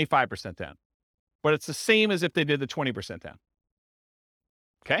do 25% down. but it's the same as if they did the 20% down.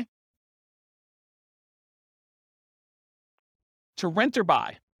 Okay? To rent or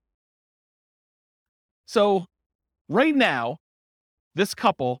buy. So right now, this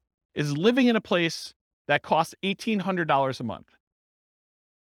couple is living in a place that costs $1,800 a month.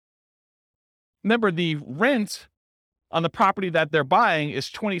 Remember, the rent on the property that they're buying is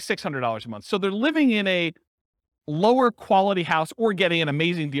 $2,600 a month. So they're living in a lower quality house or getting an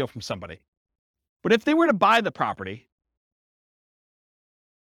amazing deal from somebody. But if they were to buy the property,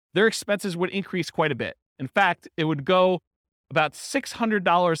 their expenses would increase quite a bit. In fact, it would go about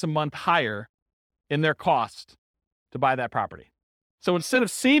 $600 a month higher in their cost to buy that property. So instead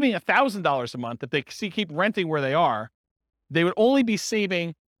of saving $1,000 a month, if they keep renting where they are, they would only be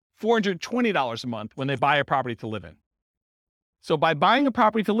saving $420 a month when they buy a property to live in. So by buying a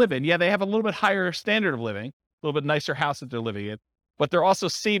property to live in, yeah, they have a little bit higher standard of living, a little bit nicer house that they're living in, but they're also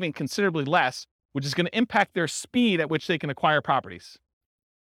saving considerably less, which is going to impact their speed at which they can acquire properties.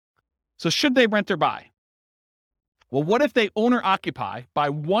 So should they rent or buy? Well, what if they owner occupy, buy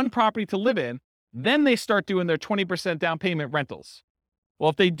one property to live in, then they start doing their 20% down payment rentals? Well,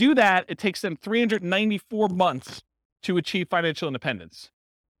 if they do that, it takes them 394 months to achieve financial independence.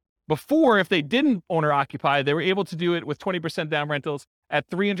 Before, if they didn't owner occupy, they were able to do it with 20% down rentals at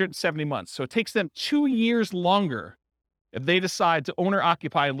 370 months. So it takes them 2 years longer if they decide to owner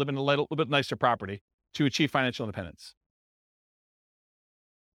occupy and live in a little bit nicer property to achieve financial independence.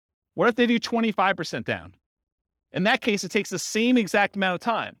 What if they do 25% down? In that case, it takes the same exact amount of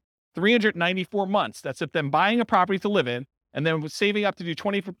time, 394 months. That's if them buying a property to live in and then saving up to do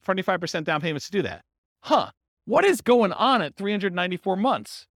 25% down payments to do that. What is going on at 394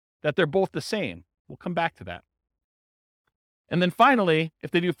 months that they're both the same? We'll come back to that. And then finally,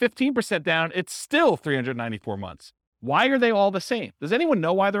 if they do 15% down, it's still 394 months. Why are they all the same? Does anyone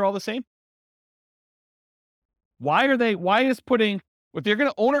know why they're all the same? If you're going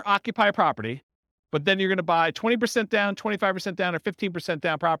to owner occupy a property, but then you're going to buy 20% down, 25% down, or 15%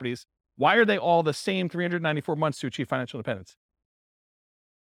 down properties, why are they all the same 394 months to achieve financial independence?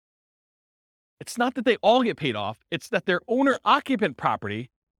 It's not that they all get paid off. It's that their owner occupant property,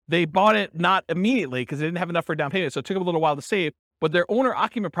 they bought it not immediately because they didn't have enough for a down payment. So it took them a little while to save, but their owner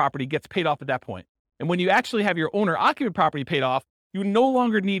occupant property gets paid off at that point. And when you actually have your owner occupant property paid off, you no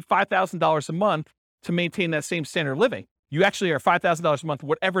longer need $5,000 a month to maintain that same standard of living. You actually are $5,000 a month,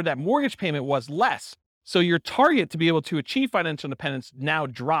 whatever that mortgage payment was, less. So your target to be able to achieve financial independence now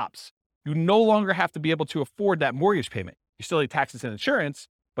drops. You no longer have to be able to afford that mortgage payment. You still need taxes and insurance,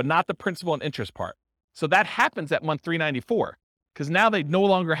 but not the principal and interest part. So that happens at month 394 because now they no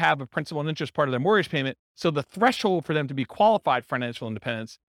longer have a principal and interest part of their mortgage payment. So the threshold for them to be qualified for financial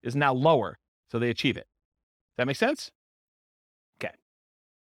independence is now lower. So they achieve it. Does that make sense? Okay.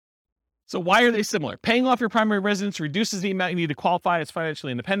 So why are they similar? Paying off your primary residence reduces the amount you need to qualify as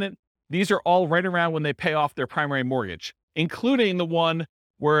financially independent. These are all right around when they pay off their primary mortgage, including the one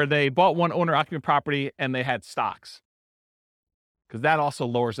where they bought one owner occupant property and they had stocks, because that also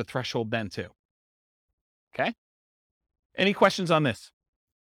lowers the threshold then too. Okay. Any questions on this?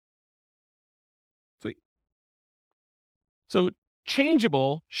 Sweet. So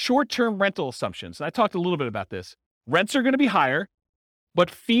changeable short-term rental assumptions. And I talked a little bit about this. Rents are going to be higher, but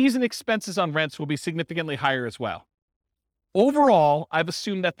fees and expenses on rents will be significantly higher as well. Overall, I've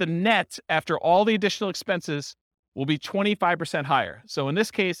assumed that the net after all the additional expenses will be 25% higher. So in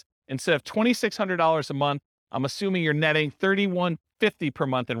this case, instead of $2,600 a month, I'm assuming you're netting $3,150 per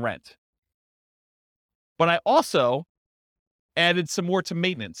month in rent. But I also added some more to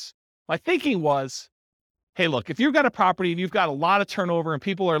maintenance. My thinking was, hey, look, if you've got a property and you've got a lot of turnover and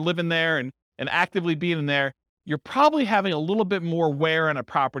people are living there and actively being in there, you're probably having a little bit more wear on a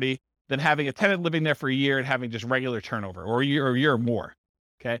property than having a tenant living there for a year and having just regular turnover or a year or more.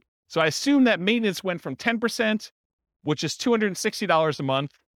 Okay. So I assume that maintenance went from 10%, which is $260 a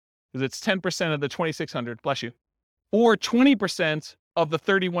month, because it's 10% of the $2,600, bless you, or 20% of the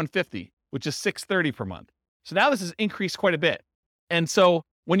 $3,150, which is $630 per month. So now this has increased quite a bit. And so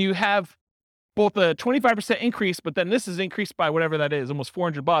when you have both a 25% increase, but then this is increased by whatever that is, almost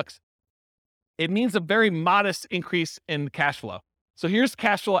 $400, it means a very modest increase in cash flow. So here's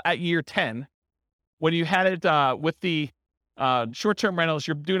cash flow at year 10. When you had it with the short-term rentals,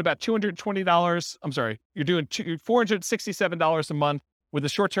 you're doing about $220. I'm sorry, you're doing $467 a month with the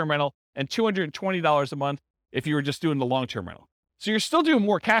short-term rental and $220 a month if you were just doing the long-term rental. So you're still doing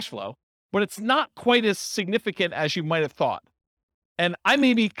more cash flow, but it's not quite as significant as you might have thought. And I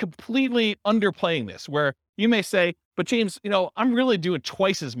may be completely underplaying this, where you may say, but James, I'm really doing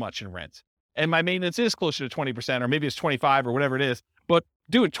twice as much in rent. and my maintenance is closer to 20%, or maybe it's 25 or whatever it is, but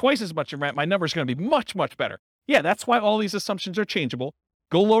doing twice as much in rent, my number is going to be much, much better. Yeah, that's why all these assumptions are changeable.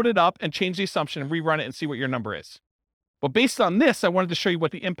 Go load it up and change the assumption and rerun it and see what your number is. But based on this, I wanted to show you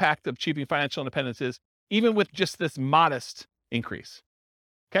what the impact of achieving financial independence is, even with just this modest increase.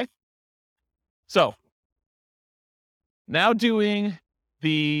 Okay? So now doing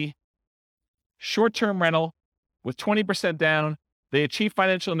the short-term rental with 20% down, they achieve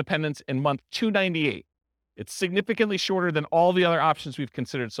financial independence in month 298. It's significantly shorter than all the other options we've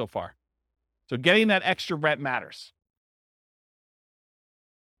considered so far. So getting that extra rent matters.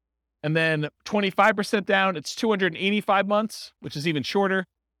 And then 25% down, it's 285 months, which is even shorter.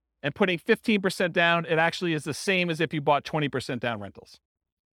 And putting 15% down, it actually is the same as if you bought 20% down rentals.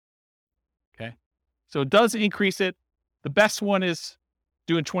 Okay. So it does increase it. The best one is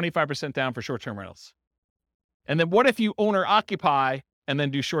doing 25% down for short-term rentals. And then what if you owner occupy and then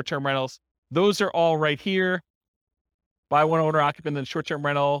do short-term rentals? Those are all right here. Buy one owner occupant, then short-term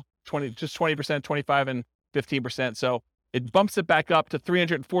rental, 20%, 25 and 15%. So it bumps it back up to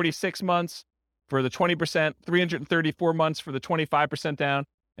 346 months for the 20%, 334 months for the 25% down,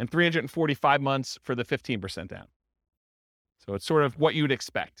 and 345 months for the 15% down. So it's sort of what you'd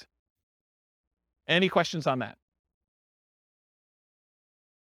expect. Any questions on that?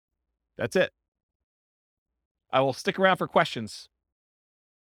 That's it. I will stick around for questions.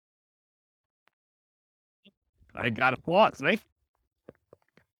 I got applause, right?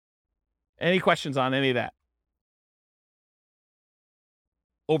 Any questions on any of that?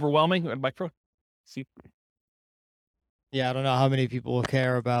 Overwhelming? Micro? See? Yeah, I don't know how many people will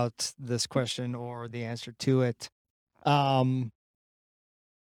care about this question or the answer to it. It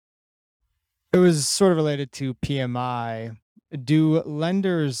was sort of related to PMI. Do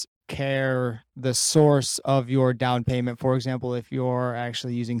lenders care the source of your down payment? For example, if you're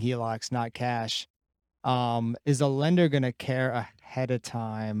actually using HELOCs, not cash, is a lender going to care ahead of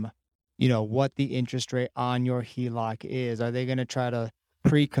time, what the interest rate on your HELOC is? Are they going to try to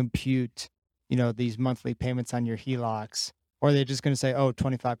pre-compute, these monthly payments on your HELOCs? Or are they just going to say,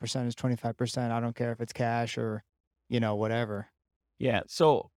 25% is 25%. I don't care if it's cash or, whatever. Yeah.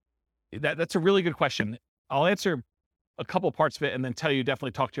 So that's a really good question. I'll answer a couple parts of it and then tell you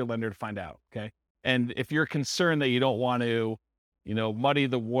definitely talk to your lender to find out. Okay. And if you're concerned that you don't want to, muddy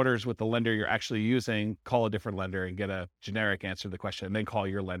the waters with the lender you're actually using, call a different lender and get a generic answer to the question, and then call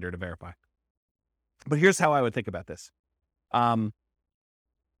your lender to verify. But here's how I would think about this.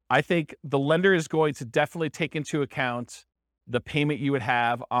 I think the lender is going to definitely take into account the payment you would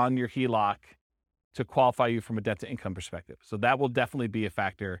have on your HELOC to qualify you from a debt to income perspective. So that will definitely be a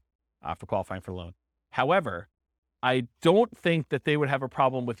factor for qualifying for a loan. However, I don't think that they would have a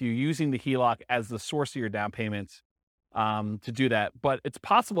problem with you using the HELOC as the source of your down payments to do that. But it's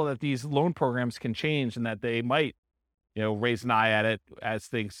possible that these loan programs can change and that they might, raise an eye at it as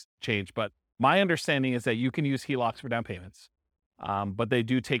things change. But my understanding is that you can use HELOCs for down payments, but they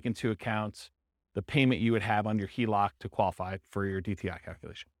do take into account the payment you would have on your HELOC to qualify for your DTI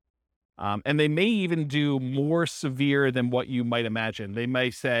calculation. And they may even do more severe than what you might imagine. They may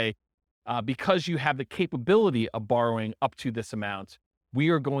say, because you have the capability of borrowing up to this amount, we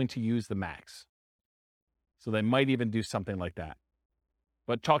are going to use the max. So they might even do something like that.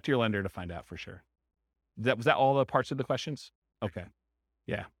 But talk to your lender to find out for sure. Was that all the parts of the questions? Okay.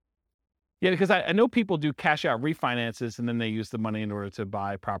 Yeah. Yeah, because I know people do cash out refinances and then they use the money in order to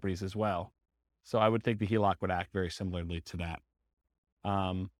buy properties as well. So I would think the HELOC would act very similarly to that.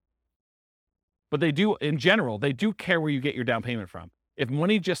 But they do, in general, they do care where you get your down payment from. If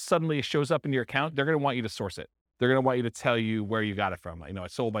money just suddenly shows up in your account, they're going to want you to source it. They're going to want you to tell you where you got it from. I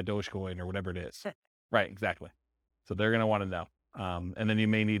sold my Dogecoin or whatever it is. Right, exactly. So they're going to want to know. And then you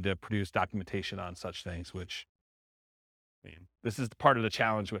may need to produce documentation on such things, which, this is part of the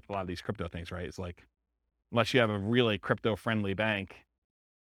challenge with a lot of these crypto things, right? It's like, unless you have a really crypto-friendly bank,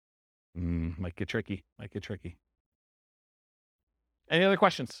 might get tricky. Any other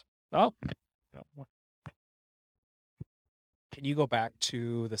questions? Oh, no. Can you go back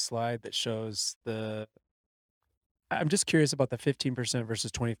to the slide that shows I'm just curious about the 15%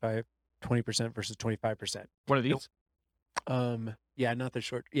 versus 20% versus 25%. What are these? Yeah, not the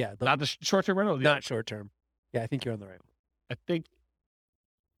short. Yeah, Not the short-term rental? not short term. Yeah, I think you're on the right one. I think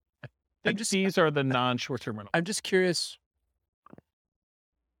these are the non-short-term rental. I'm just curious.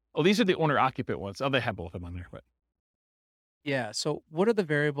 Oh, these are the owner-occupant ones. Oh, they have both of them on there. But Yeah. So what are the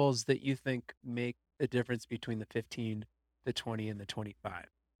variables that you think make the difference between the 15, the 20, and the 25?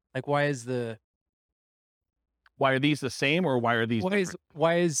 Like, why is why are these the same, or why are these different?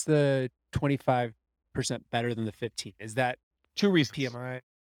 why is the 25% better than the 15? Is that Two reasons. PMI?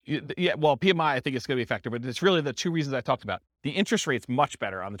 Yeah, well, PMI, I think it's going to be a factor, but it's really the two reasons I talked about. The interest rate's much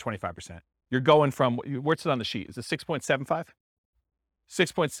better on the 25%. You're going from, what's it on the sheet? Is it 6.75?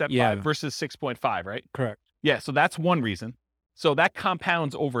 6.75 Yeah. versus 6.5, right? Correct. Yeah, so that's one reason. So that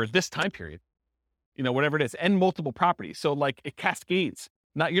compounds over this time period, whatever it is, and multiple properties. So like it cascades.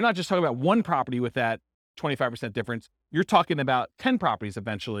 You're not just talking about one property with that 25% difference. You're talking about 10 properties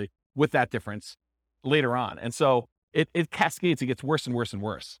eventually with that difference later on. And so it cascades, it gets worse and worse and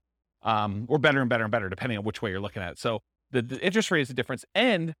worse, or better and better and better, depending on which way you're looking at it. So the interest rate is the difference.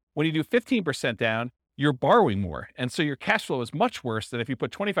 And when you do 15% down, you're borrowing more. And so your cash flow is much worse than if you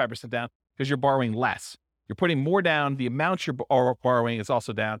put 25% down because you're borrowing less. You're putting more down. The amount you're borrowing is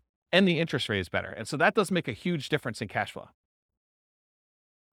also down, and the interest rate is better. And so that does make a huge difference in cash flow.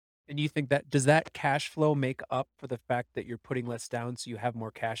 And you think does that cash flow make up for the fact that you're putting less down so you have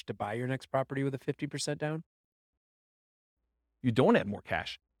more cash to buy your next property with a 50% down? You don't add more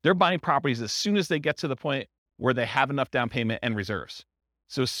cash. They're buying properties as soon as they get to the point where they have enough down payment and reserves.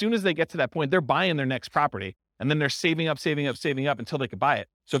 So as soon as they get to that point, they're buying their next property, and then they're saving up until they could buy it.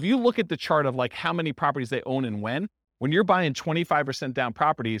 So if you look at the chart of like how many properties they own and when you're buying 25% down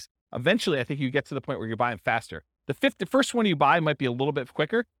properties, eventually I think you get to the point where you're buying faster. The first one you buy might be a little bit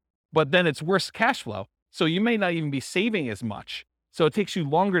quicker, but then it's worse cash flow. So you may not even be saving as much. So it takes you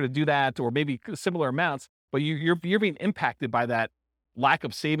longer to do that, or maybe similar amounts, but you're being impacted by that lack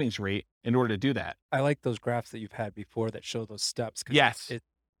of savings rate in order to do that. I like those graphs that you've had before that show those steps. Yes.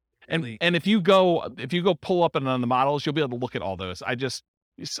 Really... And if you go pull up on the models, you'll be able to look at all those.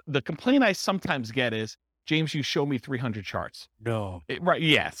 The complaint I sometimes get is, James, you show me 300 charts. No. Right.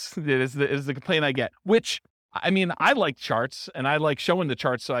 Yes. It is the complaint I get, which, I mean, I like charts and I like showing the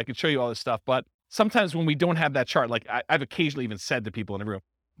charts so I can show you all this stuff. But sometimes when we don't have that chart, like I've occasionally even said to people in the room,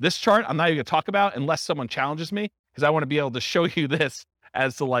 this chart, I'm not even going to talk about unless someone challenges me, because I want to be able to show you this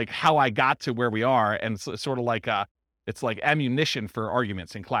as to like how I got to where we are. And so it's sort of like, it's like ammunition for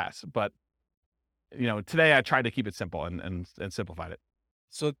arguments in class. But, today I tried to keep it simple and simplified it.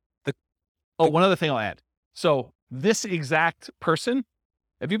 So one other thing I'll add. So this exact person,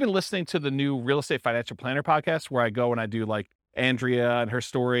 have you been listening to the new Real Estate Financial Planner podcast where I go and I do like Andrea and her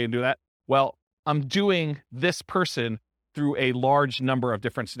story and do that? Well, I'm doing this person through a large number of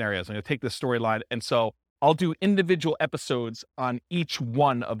different scenarios. I'm going to take this storyline. And so I'll do individual episodes on each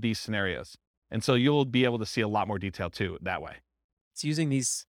one of these scenarios. And so you'll be able to see a lot more detail too that way. It's using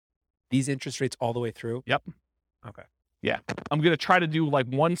these interest rates all the way through? Yep. Okay. Yeah. I'm going to try to do like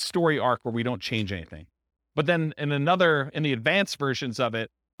one story arc where we don't change anything. But then in the advanced versions of it,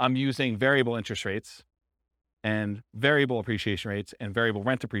 I'm using variable interest rates and variable appreciation rates and variable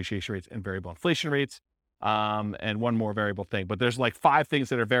rent appreciation rates and variable inflation rates. And one more variable thing, but there's like 5 things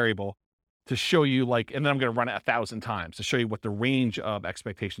that are variable to show you and then I'm going to run it 1,000 times to show you what the range of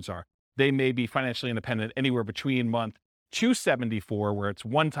expectations are. They may be financially independent anywhere between month 274, where it's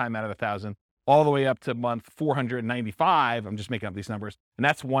one time out of 1,000, all the way up to month 495. I'm just making up these numbers. And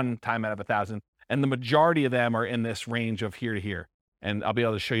that's one time out of 1,000. And the majority of them are in this range of here to here. And I'll be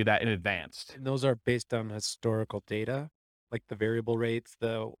able to show you that in advance. And those are based on historical data, like the variable rates,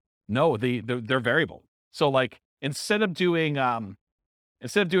 No, they're variable. So like instead of doing an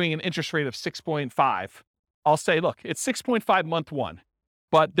interest rate of 6.5, I'll say, look, it's 6.5 month 1,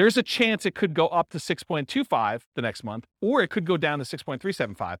 but there's a chance it could go up to 6.25 the next month, or it could go down to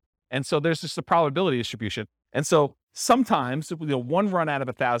 6.375. And so there's just a probability distribution. And so sometimes one run out of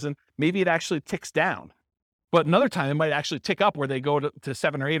 1,000, maybe it actually ticks down, but another time it might actually tick up where they go to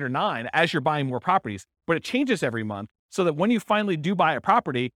 7 or 8 or 9 as you're buying more properties, but it changes every month so that when you finally do buy a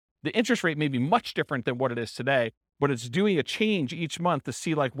property, the interest rate may be much different than what it is today, but it's doing a change each month to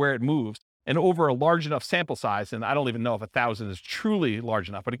see like where it moves, and over a large enough sample size. And I don't even know if 1,000 is truly large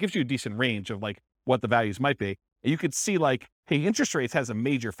enough, but it gives you a decent range of like what the values might be. And you could see like, hey, interest rates has a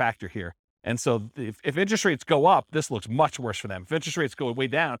major factor here. And so if interest rates go up, this looks much worse for them. If interest rates go way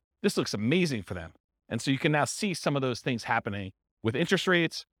down, this looks amazing for them. And so you can now see some of those things happening with interest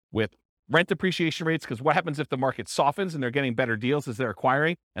rates, with rent appreciation rates, because what happens if the market softens and they're getting better deals as they're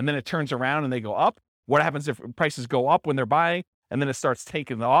acquiring, and then it turns around and they go up? What happens if prices go up when they're buying, and then it starts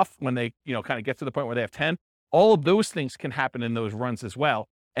taking off when they, kind of get to the point where they have 10? All of those things can happen in those runs as well.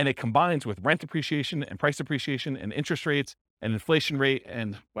 And it combines with rent appreciation and price appreciation and interest rates and inflation rate.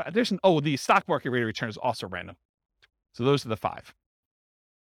 And the stock market rate of return is also random. So those are the 5. Does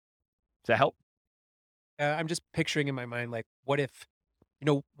that help? I'm just picturing in my mind, like, what if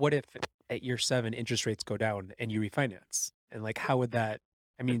at year 7 interest rates go down and you refinance? And like, how would that,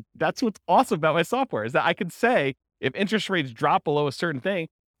 that's what's awesome about my software, is that I could say, if interest rates drop below a certain thing,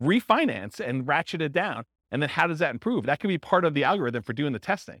 refinance and ratchet it down. And then how does that improve? That could be part of the algorithm for doing the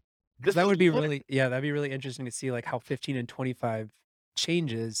testing. This That is would be what- really, yeah, that'd be really interesting to see like how 15 and 25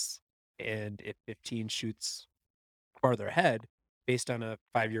 changes, and if 15 shoots farther ahead based on a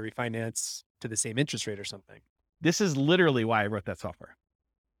 5-year refinance to the same interest rate or something. This is literally why I wrote that software,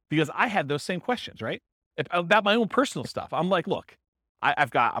 because I had those same questions, right? About my own personal stuff. I'm like, look,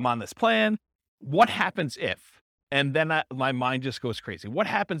 I'm on this plan. What happens if? And then my mind just goes crazy. What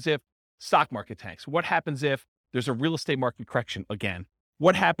happens if stock market tanks? What happens if there's a real estate market correction again?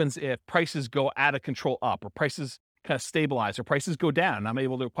 What happens if prices go out of control up, or prices kind of stabilize, or prices go down and I'm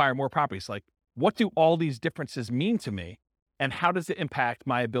able to acquire more properties? Like, what do all these differences mean to me? And how does it impact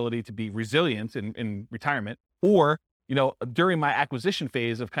my ability to be resilient in retirement? Or, during my acquisition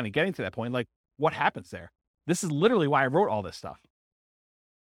phase of kind of getting to that point, like, what happens there? This is literally why I wrote all this stuff.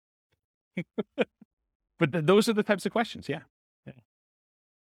 But those are the types of questions. Yeah.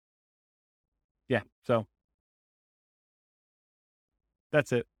 Yeah. So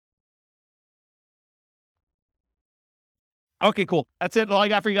that's it. Okay, cool. That's it. All I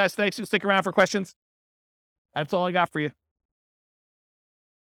got for you guys. Thanks. Stick around for questions. That's all I got for you.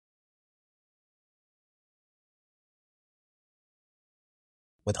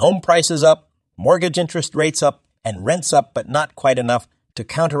 With home prices up, mortgage interest rates up, and rents up but not quite enough to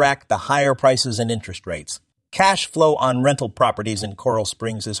counteract the higher prices and interest rates, cash flow on rental properties in Coral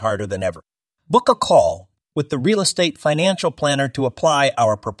Springs is harder than ever. Book a call with the Real Estate Financial Planner to apply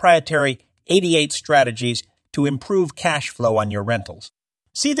our proprietary 88 strategies to improve cash flow on your rentals.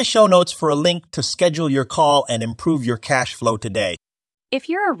 See the show notes for a link to schedule your call and improve your cash flow today. If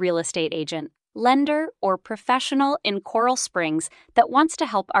you're a real estate agent, lender, or professional in Coral Springs that wants to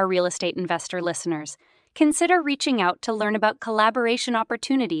help our real estate investor listeners, consider reaching out to learn about collaboration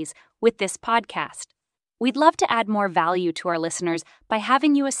opportunities with this podcast. We'd love to add more value to our listeners by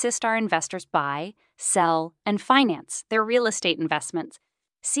having you assist our investors buy, sell, and finance their real estate investments.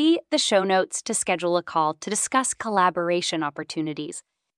 See the show notes to schedule a call to discuss collaboration opportunities.